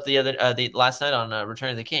brought this up the last night on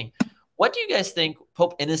Return of the King. What do you guys think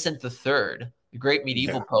Pope Innocent III, the great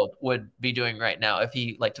medieval pope, would be doing right now if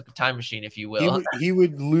he took a time machine, if you will? He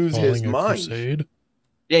would lose his mind. Crusade.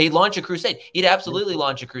 Yeah, he'd launch a crusade. He'd absolutely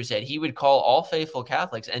launch a crusade. He would call all faithful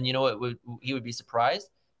Catholics, and you know what? He would be surprised.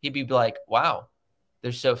 He'd be like, "Wow,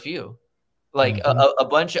 there's so few." A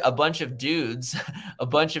bunch of dudes, a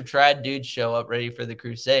bunch of trad dudes show up ready for the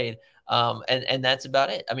crusade, and that's about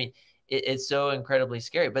it. I mean, it's so incredibly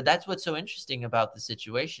scary. But that's what's so interesting about the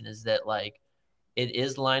situation, is that it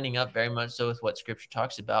is lining up very much so with what Scripture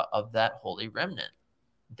talks about, of that holy remnant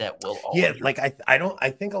that will always. Yeah, I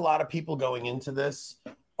think a lot of people going into this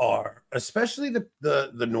are, especially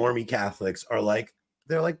the normie Catholics, are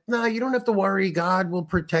they're like, no, you don't have to worry. God will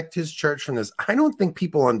protect his church from this. I don't think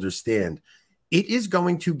people understand. It is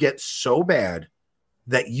going to get so bad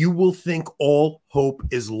that you will think all hope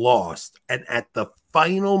is lost. And at the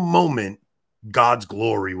final moment, God's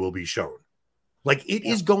glory will be shown. It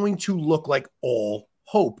is going to look like all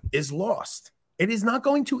hope is lost. It is not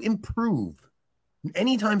going to improve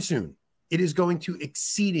anytime soon. It is going to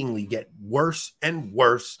exceedingly get worse and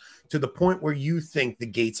worse, to the point where you think the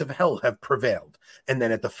gates of hell have prevailed. And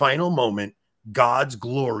then at the final moment, God's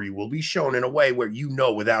glory will be shown in a way where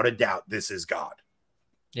without a doubt this is God.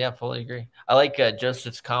 Yeah, fully agree. I like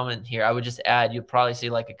Joseph's comment here. I would just add, you'd probably see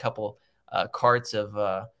a couple carts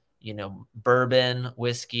of bourbon,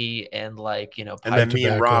 whiskey, and and then me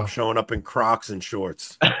and Rob showing up in Crocs and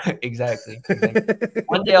shorts. Exactly.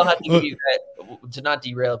 One day I'll have to give you guys, to not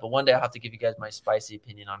derail it, but one day I'll have to give you guys my spicy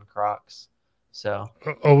opinion on Crocs. So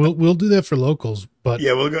we'll do that for locals, but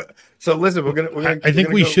yeah, we'll go. So listen, we're gonna. I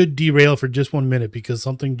think we should derail for just 1 minute, because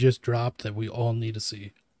something just dropped that we all need to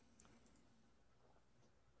see.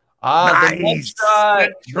 Nice. The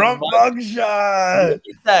mugshot. Trump mugshot. Look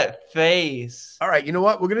at that face. All right, you know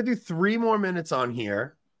what? We're going to do 3 more minutes on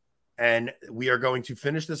here, and we are going to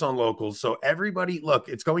finish this on locals. So everybody, look,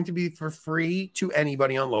 it's going to be for free to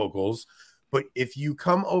anybody on locals. But if you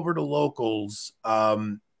come over to locals,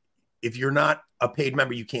 if you're not a paid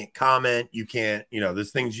member, you can't comment. You can't,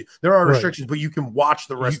 there's things, there are restrictions, but you can watch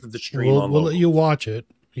the rest of the stream on locals. We'll let you watch it.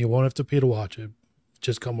 You won't have to pay to watch it.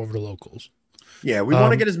 Just come over to locals. Yeah, we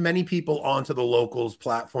want to get as many people onto the locals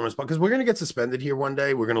platform as possible, because we're going to get suspended here one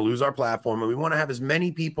day. We're going to lose our platform, and we want to have as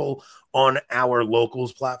many people on our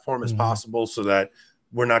locals platform as possible, so that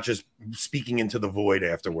we're not just speaking into the void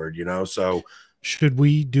afterward, So should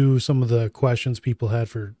we do some of the questions people had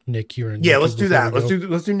for Nick here? Yeah, let's do that.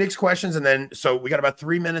 Let's do Nick's questions, and then so we got about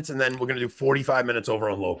 3 minutes, and then we're going to do 45 minutes over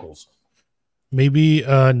on locals. Maybe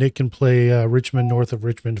Nick can play Richmond, North of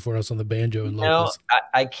Richmond for us on the banjo and locals. No,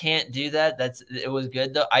 I can't do that. It was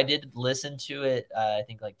good though. I did listen to it. I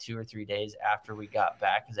think 2 or 3 days after we got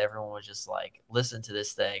back, because everyone was just listen to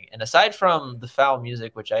this thing. And aside from the foul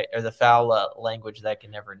music, or the foul language that I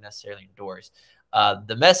can never necessarily endorse,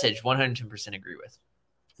 the message 110% agree with.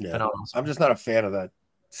 Yeah, phenomenal. I'm just not a fan of that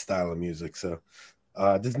style of music. So,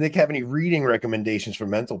 does Nick have any reading recommendations for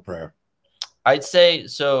mental prayer? I'd say,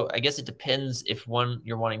 so I guess it depends if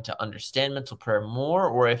you're wanting to understand mental prayer more,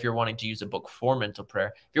 or if you're wanting to use a book for mental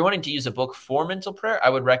prayer. If you're wanting to use a book for mental prayer,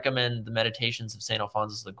 I would recommend the Meditations of St.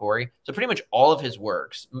 Alphonsus Liguori. So pretty much all of his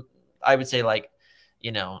works, I would say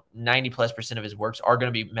 90+% of his works are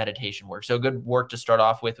going to be meditation work. So a good work to start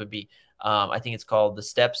off with would be, I think it's called The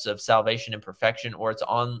Steps of Salvation and Perfection, or it's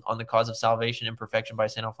on the Cause of Salvation and Perfection by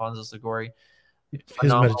St. Alphonsus Liguori.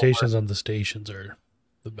 His meditations on the stations are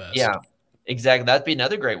the best. Yeah. Exactly. That'd be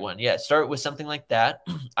another great one. Yeah. Start with something like that.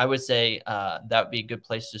 I would say that would be a good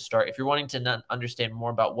place to start. If you're wanting to understand more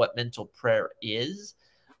about what mental prayer is,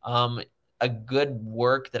 a good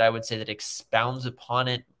work that I would say that expounds upon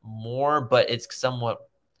it more, but it's somewhat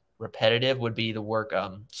repetitive, would be the work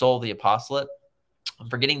Soul of the Apostolate. I'm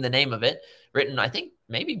forgetting the name of it. Written, I think,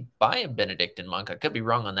 maybe by a Benedictine monk. I could be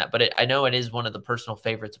wrong on that, but I know it is one of the personal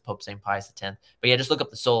favorites of Pope St. Pius X. But yeah, just look up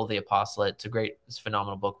The Soul of the Apostolate. It's a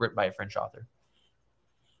phenomenal book written by a French author.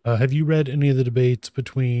 Have you read any of the debates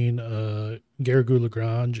between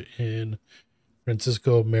Garrigou-Lagrange and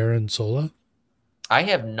Francisco Marin Sola? I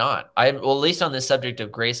have not. Well, at least on this subject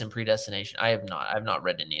of grace and predestination, I have not. I've not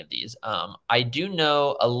read any of these. I do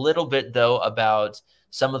know a little bit, though, about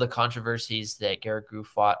some of the controversies that Garrigou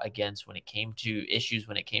fought against when it came to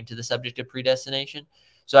the subject of predestination.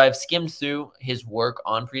 So I've skimmed through his work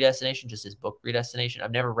on predestination, just his book Predestination.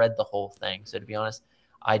 I've never read the whole thing. So to be honest,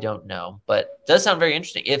 I don't know, but it does sound very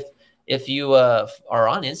interesting. If if you are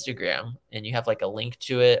on Instagram and you have like a link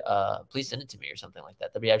to it, please send it to me or something like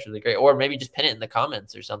that. That'd be actually great. Or maybe just pin it in the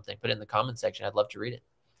comments or something. Put it in the comment section. I'd love to read it.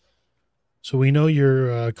 So we know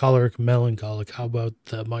you're choleric melancholic. How about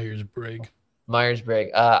the Myers-Briggs?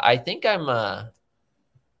 Myers-Briggs. I think it's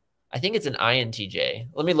an INTJ.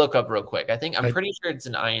 Let me look up real quick. I'm pretty sure it's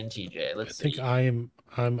an INTJ. Let's see. I think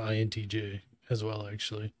I'm INTJ as well,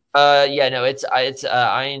 actually. Yeah, no, it's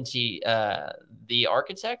INT, the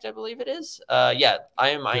architect, I believe it is. Yeah, I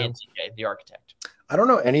am INTJ, the architect. I don't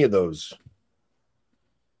know any of those.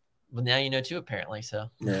 Well, now you know too, apparently. So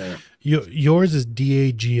Yeah. Yours is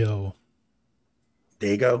DAGO.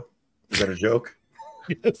 Dago? Is that a joke?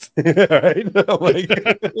 Yes. Right? Like,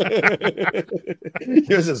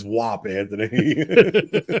 yours is WAP, Anthony.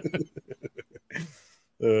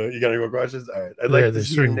 You got any more questions? All right.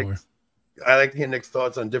 There's three more. I like to hear Nick's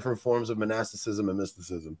thoughts on different forms of monasticism and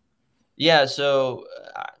mysticism. Yeah, so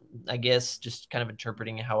I guess just kind of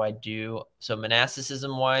interpreting how I do. So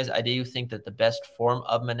monasticism-wise, I do think that the best form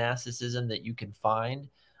of monasticism that you can find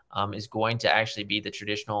is going to actually be the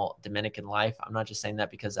traditional Dominican life. I'm not just saying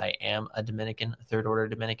that because I am a Dominican, a third-order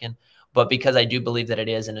Dominican, but because I do believe that it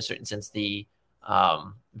is, in a certain sense, the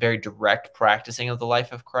very direct practicing of the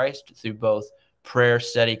life of Christ through both prayer,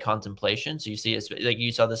 study, contemplation. So you see, it's like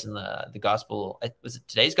you saw this in the gospel. Was it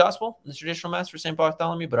today's gospel, the traditional mass for St.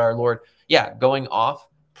 Bartholomew? But our Lord, going off,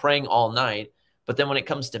 praying all night. But then when it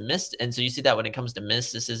comes to and so you see that when it comes to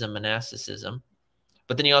mysticism, monasticism,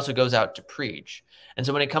 but then he also goes out to preach. And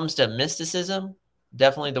so when it comes to mysticism,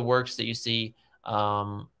 definitely the works that you see,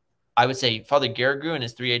 I would say Father Garrigou in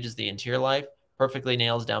his 3 Ages of the Interior Life perfectly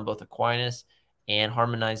nails down both Aquinas and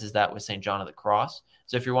harmonizes that with St. John of the Cross.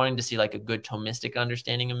 So if you're wanting to see like a good Thomistic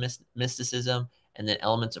understanding of mysticism and then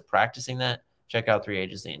elements of practicing that, check out 3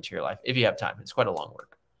 Ages of the Interior Life if you have time. It's quite a long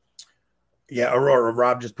work. Yeah, Aurora,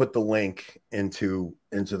 Rob just put the link into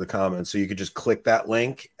the comments. So you could just click that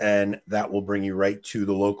link and that will bring you right to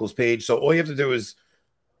the locals page. So all you have to do is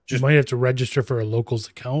you might have to register for a locals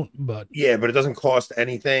account, but yeah, but it doesn't cost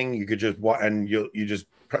anything. You could just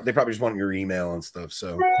they probably just want your email and stuff.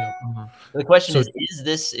 So the question is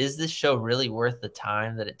this show really worth the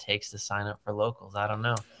time that it takes to sign up for locals? I don't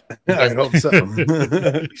know. I hope so.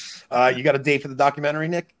 You got a date for the documentary,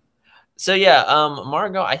 Nick? So yeah,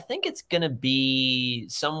 Margot, I think it's gonna be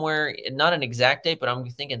somewhere, not an exact date, but I'm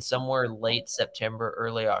thinking somewhere late September,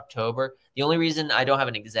 early October. The only reason I don't have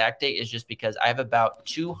an exact date is just because I have about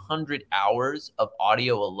 200 hours of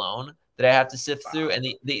audio alone that I have to sift through, and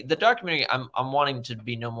the documentary I'm wanting to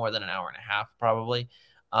be no more than an hour and a half probably.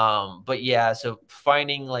 But yeah, so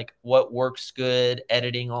finding like what works good,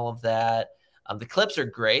 editing all of that. The clips are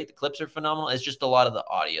great. The clips are phenomenal. It's just a lot of the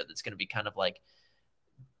audio that's going to be kind of like,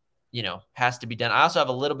 has to be done. I also have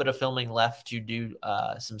a little bit of filming left to do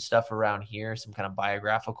some stuff around here, some kind of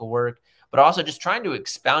biographical work, but also just trying to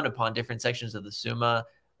expound upon different sections of the Summa,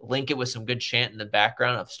 link it with some good chant in the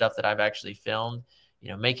background of stuff that I've actually filmed.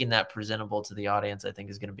 Making that presentable to the audience, I think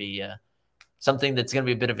is going to be something that's going to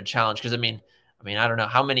be a bit of a challenge. Because I mean, I don't know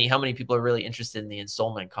how many people are really interested in the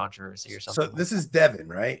ensoulment controversy or something. So this is Devin,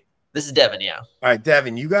 right? This is Devin, yeah. All right,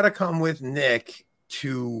 Devin, you got to come with Nick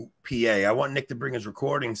to PA. I want Nick to bring his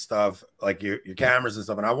recording stuff, like your cameras and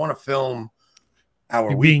stuff, and I want to film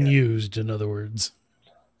our being used, in other words.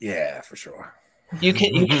 Yeah, for sure. You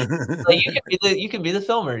can be the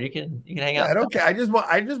filmer. You can hang out. Okay. I just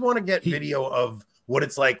want to get video of what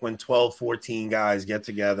it's like when 12, 14 guys get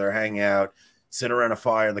together, hang out, sit around a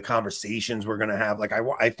fire, the conversations we're going to have. Like,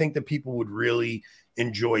 I think that people would really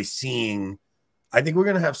enjoy seeing. I think we're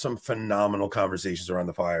going to have some phenomenal conversations around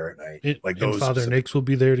the fire at night. And Father Nix will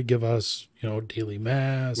be there to give us, daily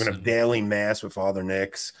mass. We're going to have daily mass with Father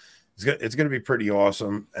Nix. It's going to be pretty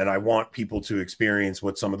awesome. And I want people to experience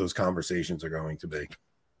what some of those conversations are going to be.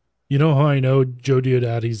 You know how I know Joe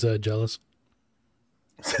Diodati's jealous?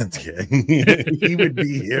 That's gay. He would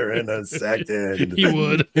be here in a second. He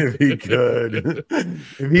would. If he could.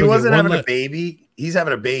 If he wasn't having a baby, he's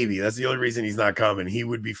having a baby. That's the only reason he's not coming. He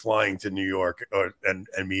would be flying to New York and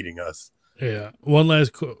meeting us. Yeah. One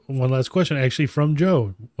last question, actually, from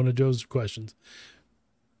Joe. One of Joe's questions.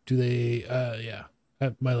 Do they?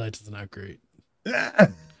 My lights is not great.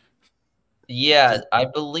 Yeah, I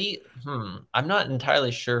believe. I'm not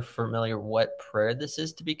entirely familiar what prayer this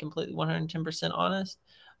is, to be completely 110% honest.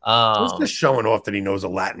 He's just showing off that he knows a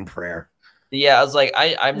Latin prayer. Yeah, I was like,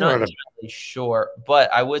 I'm not entirely sure,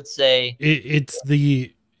 but I would say it's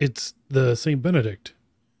the Saint Benedict.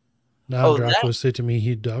 Now Dracula said to me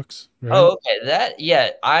he ducks. Right? Oh,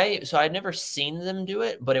 okay. I'd never seen them do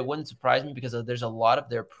it, but it wouldn't surprise me because there's a lot of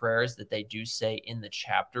their prayers that they do say in the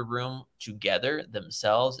chapter room together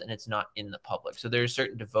themselves, and it's not in the public. So there's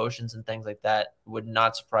certain devotions and things like that. Would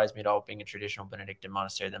not surprise me at all, being a traditional Benedictine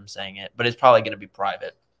monastery, them saying it, but it's probably going to be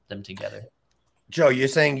private, them together. Joe, you're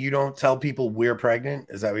saying you don't tell people we're pregnant?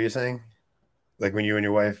 Is that what you're saying? Like when you and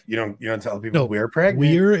your wife, you don't tell people we're pregnant.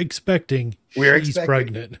 We're expecting. She's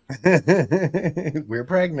pregnant. We're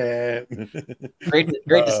pregnant. Great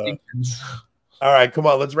distinctions. All right, come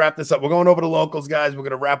on, let's wrap this up. We're going over to locals, guys. We're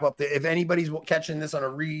gonna wrap up. If anybody's catching this on a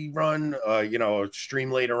rerun, a stream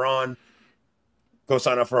later on, go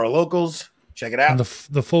sign up for our locals. Check it out. And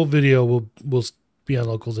the full video will be on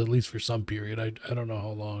locals at least for some period. I don't know how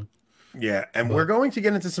long. Yeah, and we're going to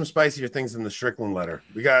get into some spicier things in the Strickland letter.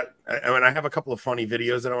 I have a couple of funny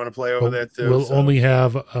videos that I want to play over there too. We'll only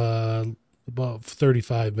have about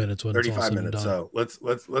 35 minutes when 35 it's all minutes. Done.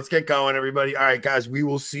 So let's get going, everybody. All right, guys, we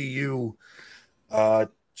will see you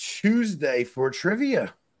Tuesday for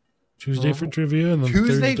trivia. Tuesday for trivia, and then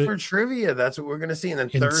Tuesday Thursday for trivia. That's what we're going to see, and then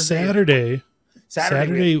Thursday.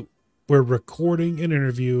 Saturday, we're recording an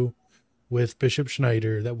interview with Bishop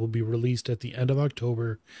Schneider that will be released at the end of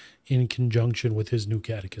October in conjunction with his new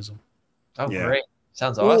catechism. Oh, yeah. Great.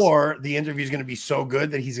 Sounds awesome. Or the interview is going to be so good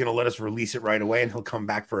that he's going to let us release it right away, and he'll come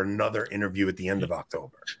back for another interview at the end of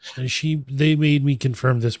October. And they made me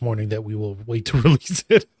confirm this morning that we will wait to release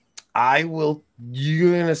it.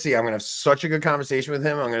 You're going to see. I'm going to have such a good conversation with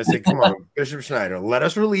him. I'm going to say, come on, Bishop Schneider, let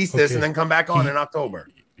us release this and then come back on in October.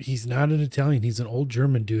 He's not an Italian. He's an old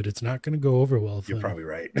German dude. It's not going to go over well. You're probably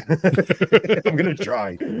right. I'm going to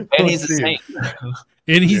try. And he's a saint.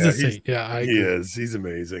 And he's a saint. He is. He's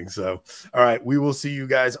amazing. So, all right. We will see you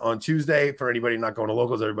guys on Tuesday. For anybody not going to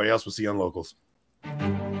locals, everybody else, we'll see you on locals.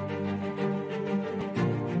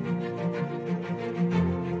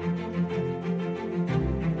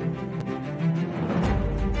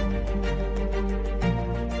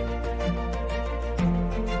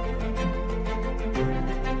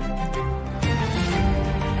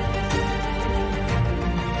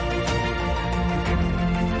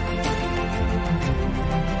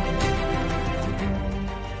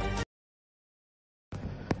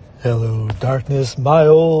 Hello, darkness, my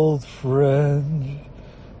old friend.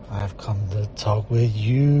 I've come to talk with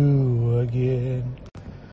you again.